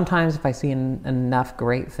 sometimes if I see enough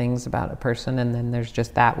great things about a person, and then there's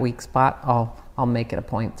just that weak spot, I'll make it a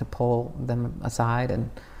point to pull them aside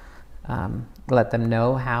and let them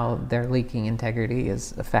know how their leaking integrity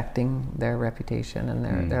is affecting their reputation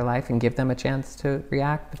and their life, and give them a chance to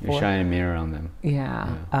react before. You shine a mirror on them. Yeah.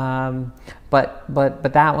 But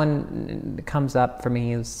that one comes up for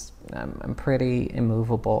me is I'm pretty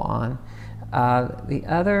immovable on. The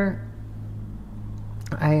other,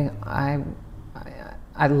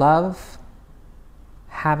 I love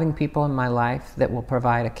having people in my life that will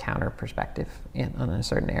provide a counter perspective on a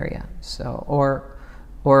certain area. So, or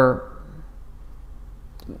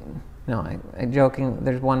I'm joking,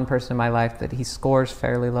 there's one person in my life that he scores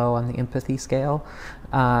fairly low on the empathy scale,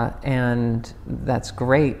 and that's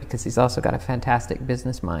great because he's also got a fantastic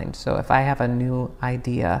business mind. So if I have a new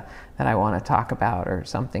idea that I want to talk about or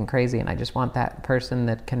something crazy, and I just want that person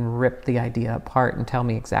that can rip the idea apart and tell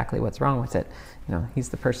me exactly what's wrong with it, he's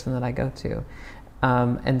the person that I go to.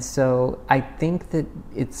 And so I think that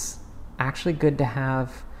it's actually good to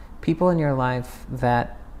have people in your life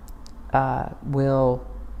that will...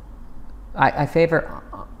 I favor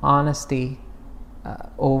honesty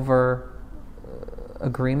over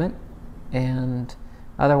agreement, and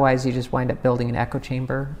otherwise you just wind up building an echo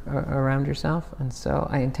chamber around yourself. And so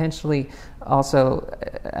I intentionally also,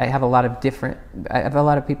 I have a lot of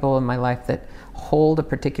people in my life that hold a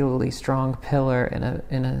particularly strong pillar in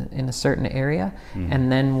a certain area, and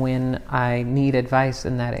then when I need advice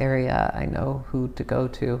in that area, I know who to go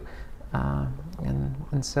to,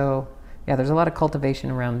 and so. Yeah, there's a lot of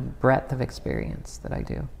cultivation around breadth of experience that I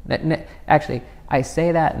do. Actually, I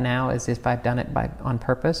say that now as if I've done it on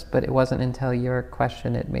purpose, but it wasn't until your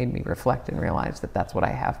question it made me reflect and realize that that's what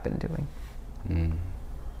I have been doing.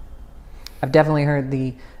 I've definitely heard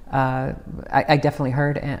I definitely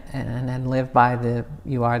heard and live by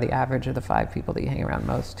you are the average of the 5 people that you hang around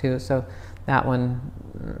most too. So that one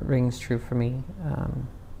rings true for me.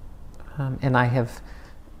 And I have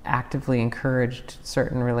actively encouraged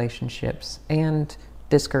certain relationships and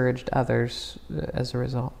discouraged others as a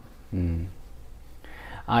result.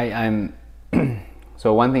 I'm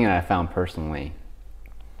so one thing that I found personally,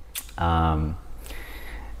 I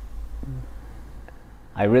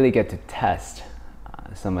really get to test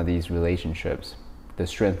some of these relationships, the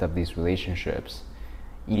strength of these relationships,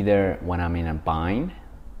 either when I'm in a bind,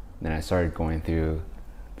 then I started going through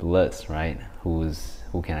the list, right? Who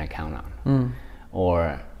can I count on?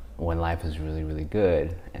 Or when life is really, really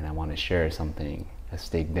good and I want to share something, a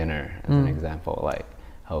steak dinner as an example, like,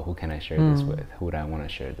 who can I share this with? Who would I want to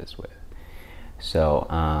share this with? So,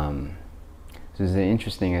 so it's an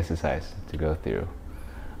interesting exercise to go through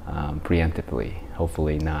preemptively.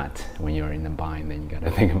 Hopefully not when you're in the bind, then you got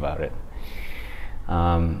to think about it.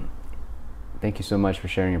 Thank you so much for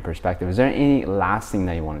sharing your perspective. Is there any last thing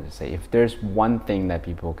that you wanted to say? If there's one thing that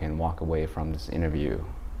people can walk away from this interview,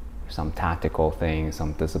 some tactical things,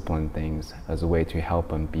 some discipline things, as a way to help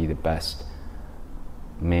them be the best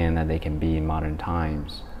man that they can be in modern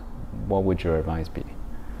times, what would your advice be?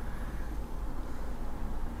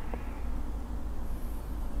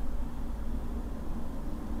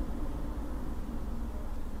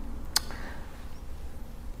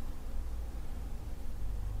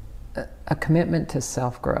 A commitment to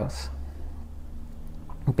self-growth,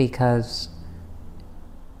 because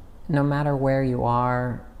no matter where you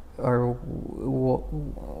are, or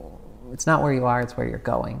it's not where you are, it's where you're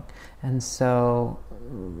going. And so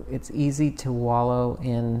it's easy to wallow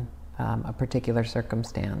in a particular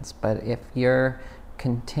circumstance, but if you're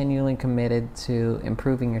continually committed to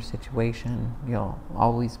improving your situation, you'll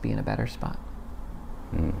always be in a better spot.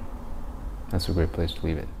 That's a great place to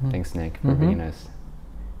leave it. Thanks, Nick, for being us.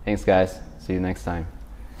 Thanks, guys. See you next time.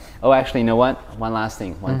 Oh, actually, you know what? One last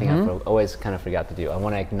thing. One thing I always kind of forgot to do. I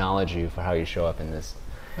want to acknowledge you for how you show up in this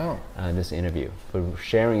this interview, for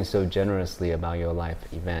sharing so generously about your life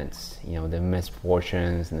events, the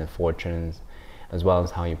misfortunes and the fortunes, as well as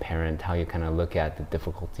how you parent, how you kind of look at the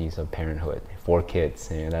difficulties of parenthood. 4 kids,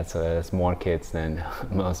 that's more kids than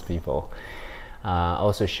most people.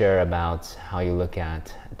 Also share about how you look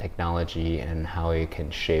at technology and how it can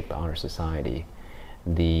shape our society.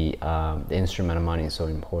 The instrument of money is so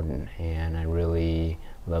important, and I really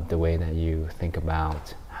love the way that you think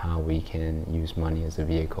about how we can use money as a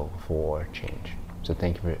vehicle for change. So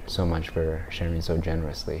thank you so much for sharing so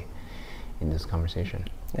generously in this conversation.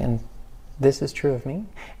 And this is true of me,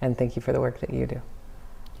 and thank you for the work that you do.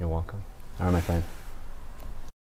 You're welcome. All right, my friend.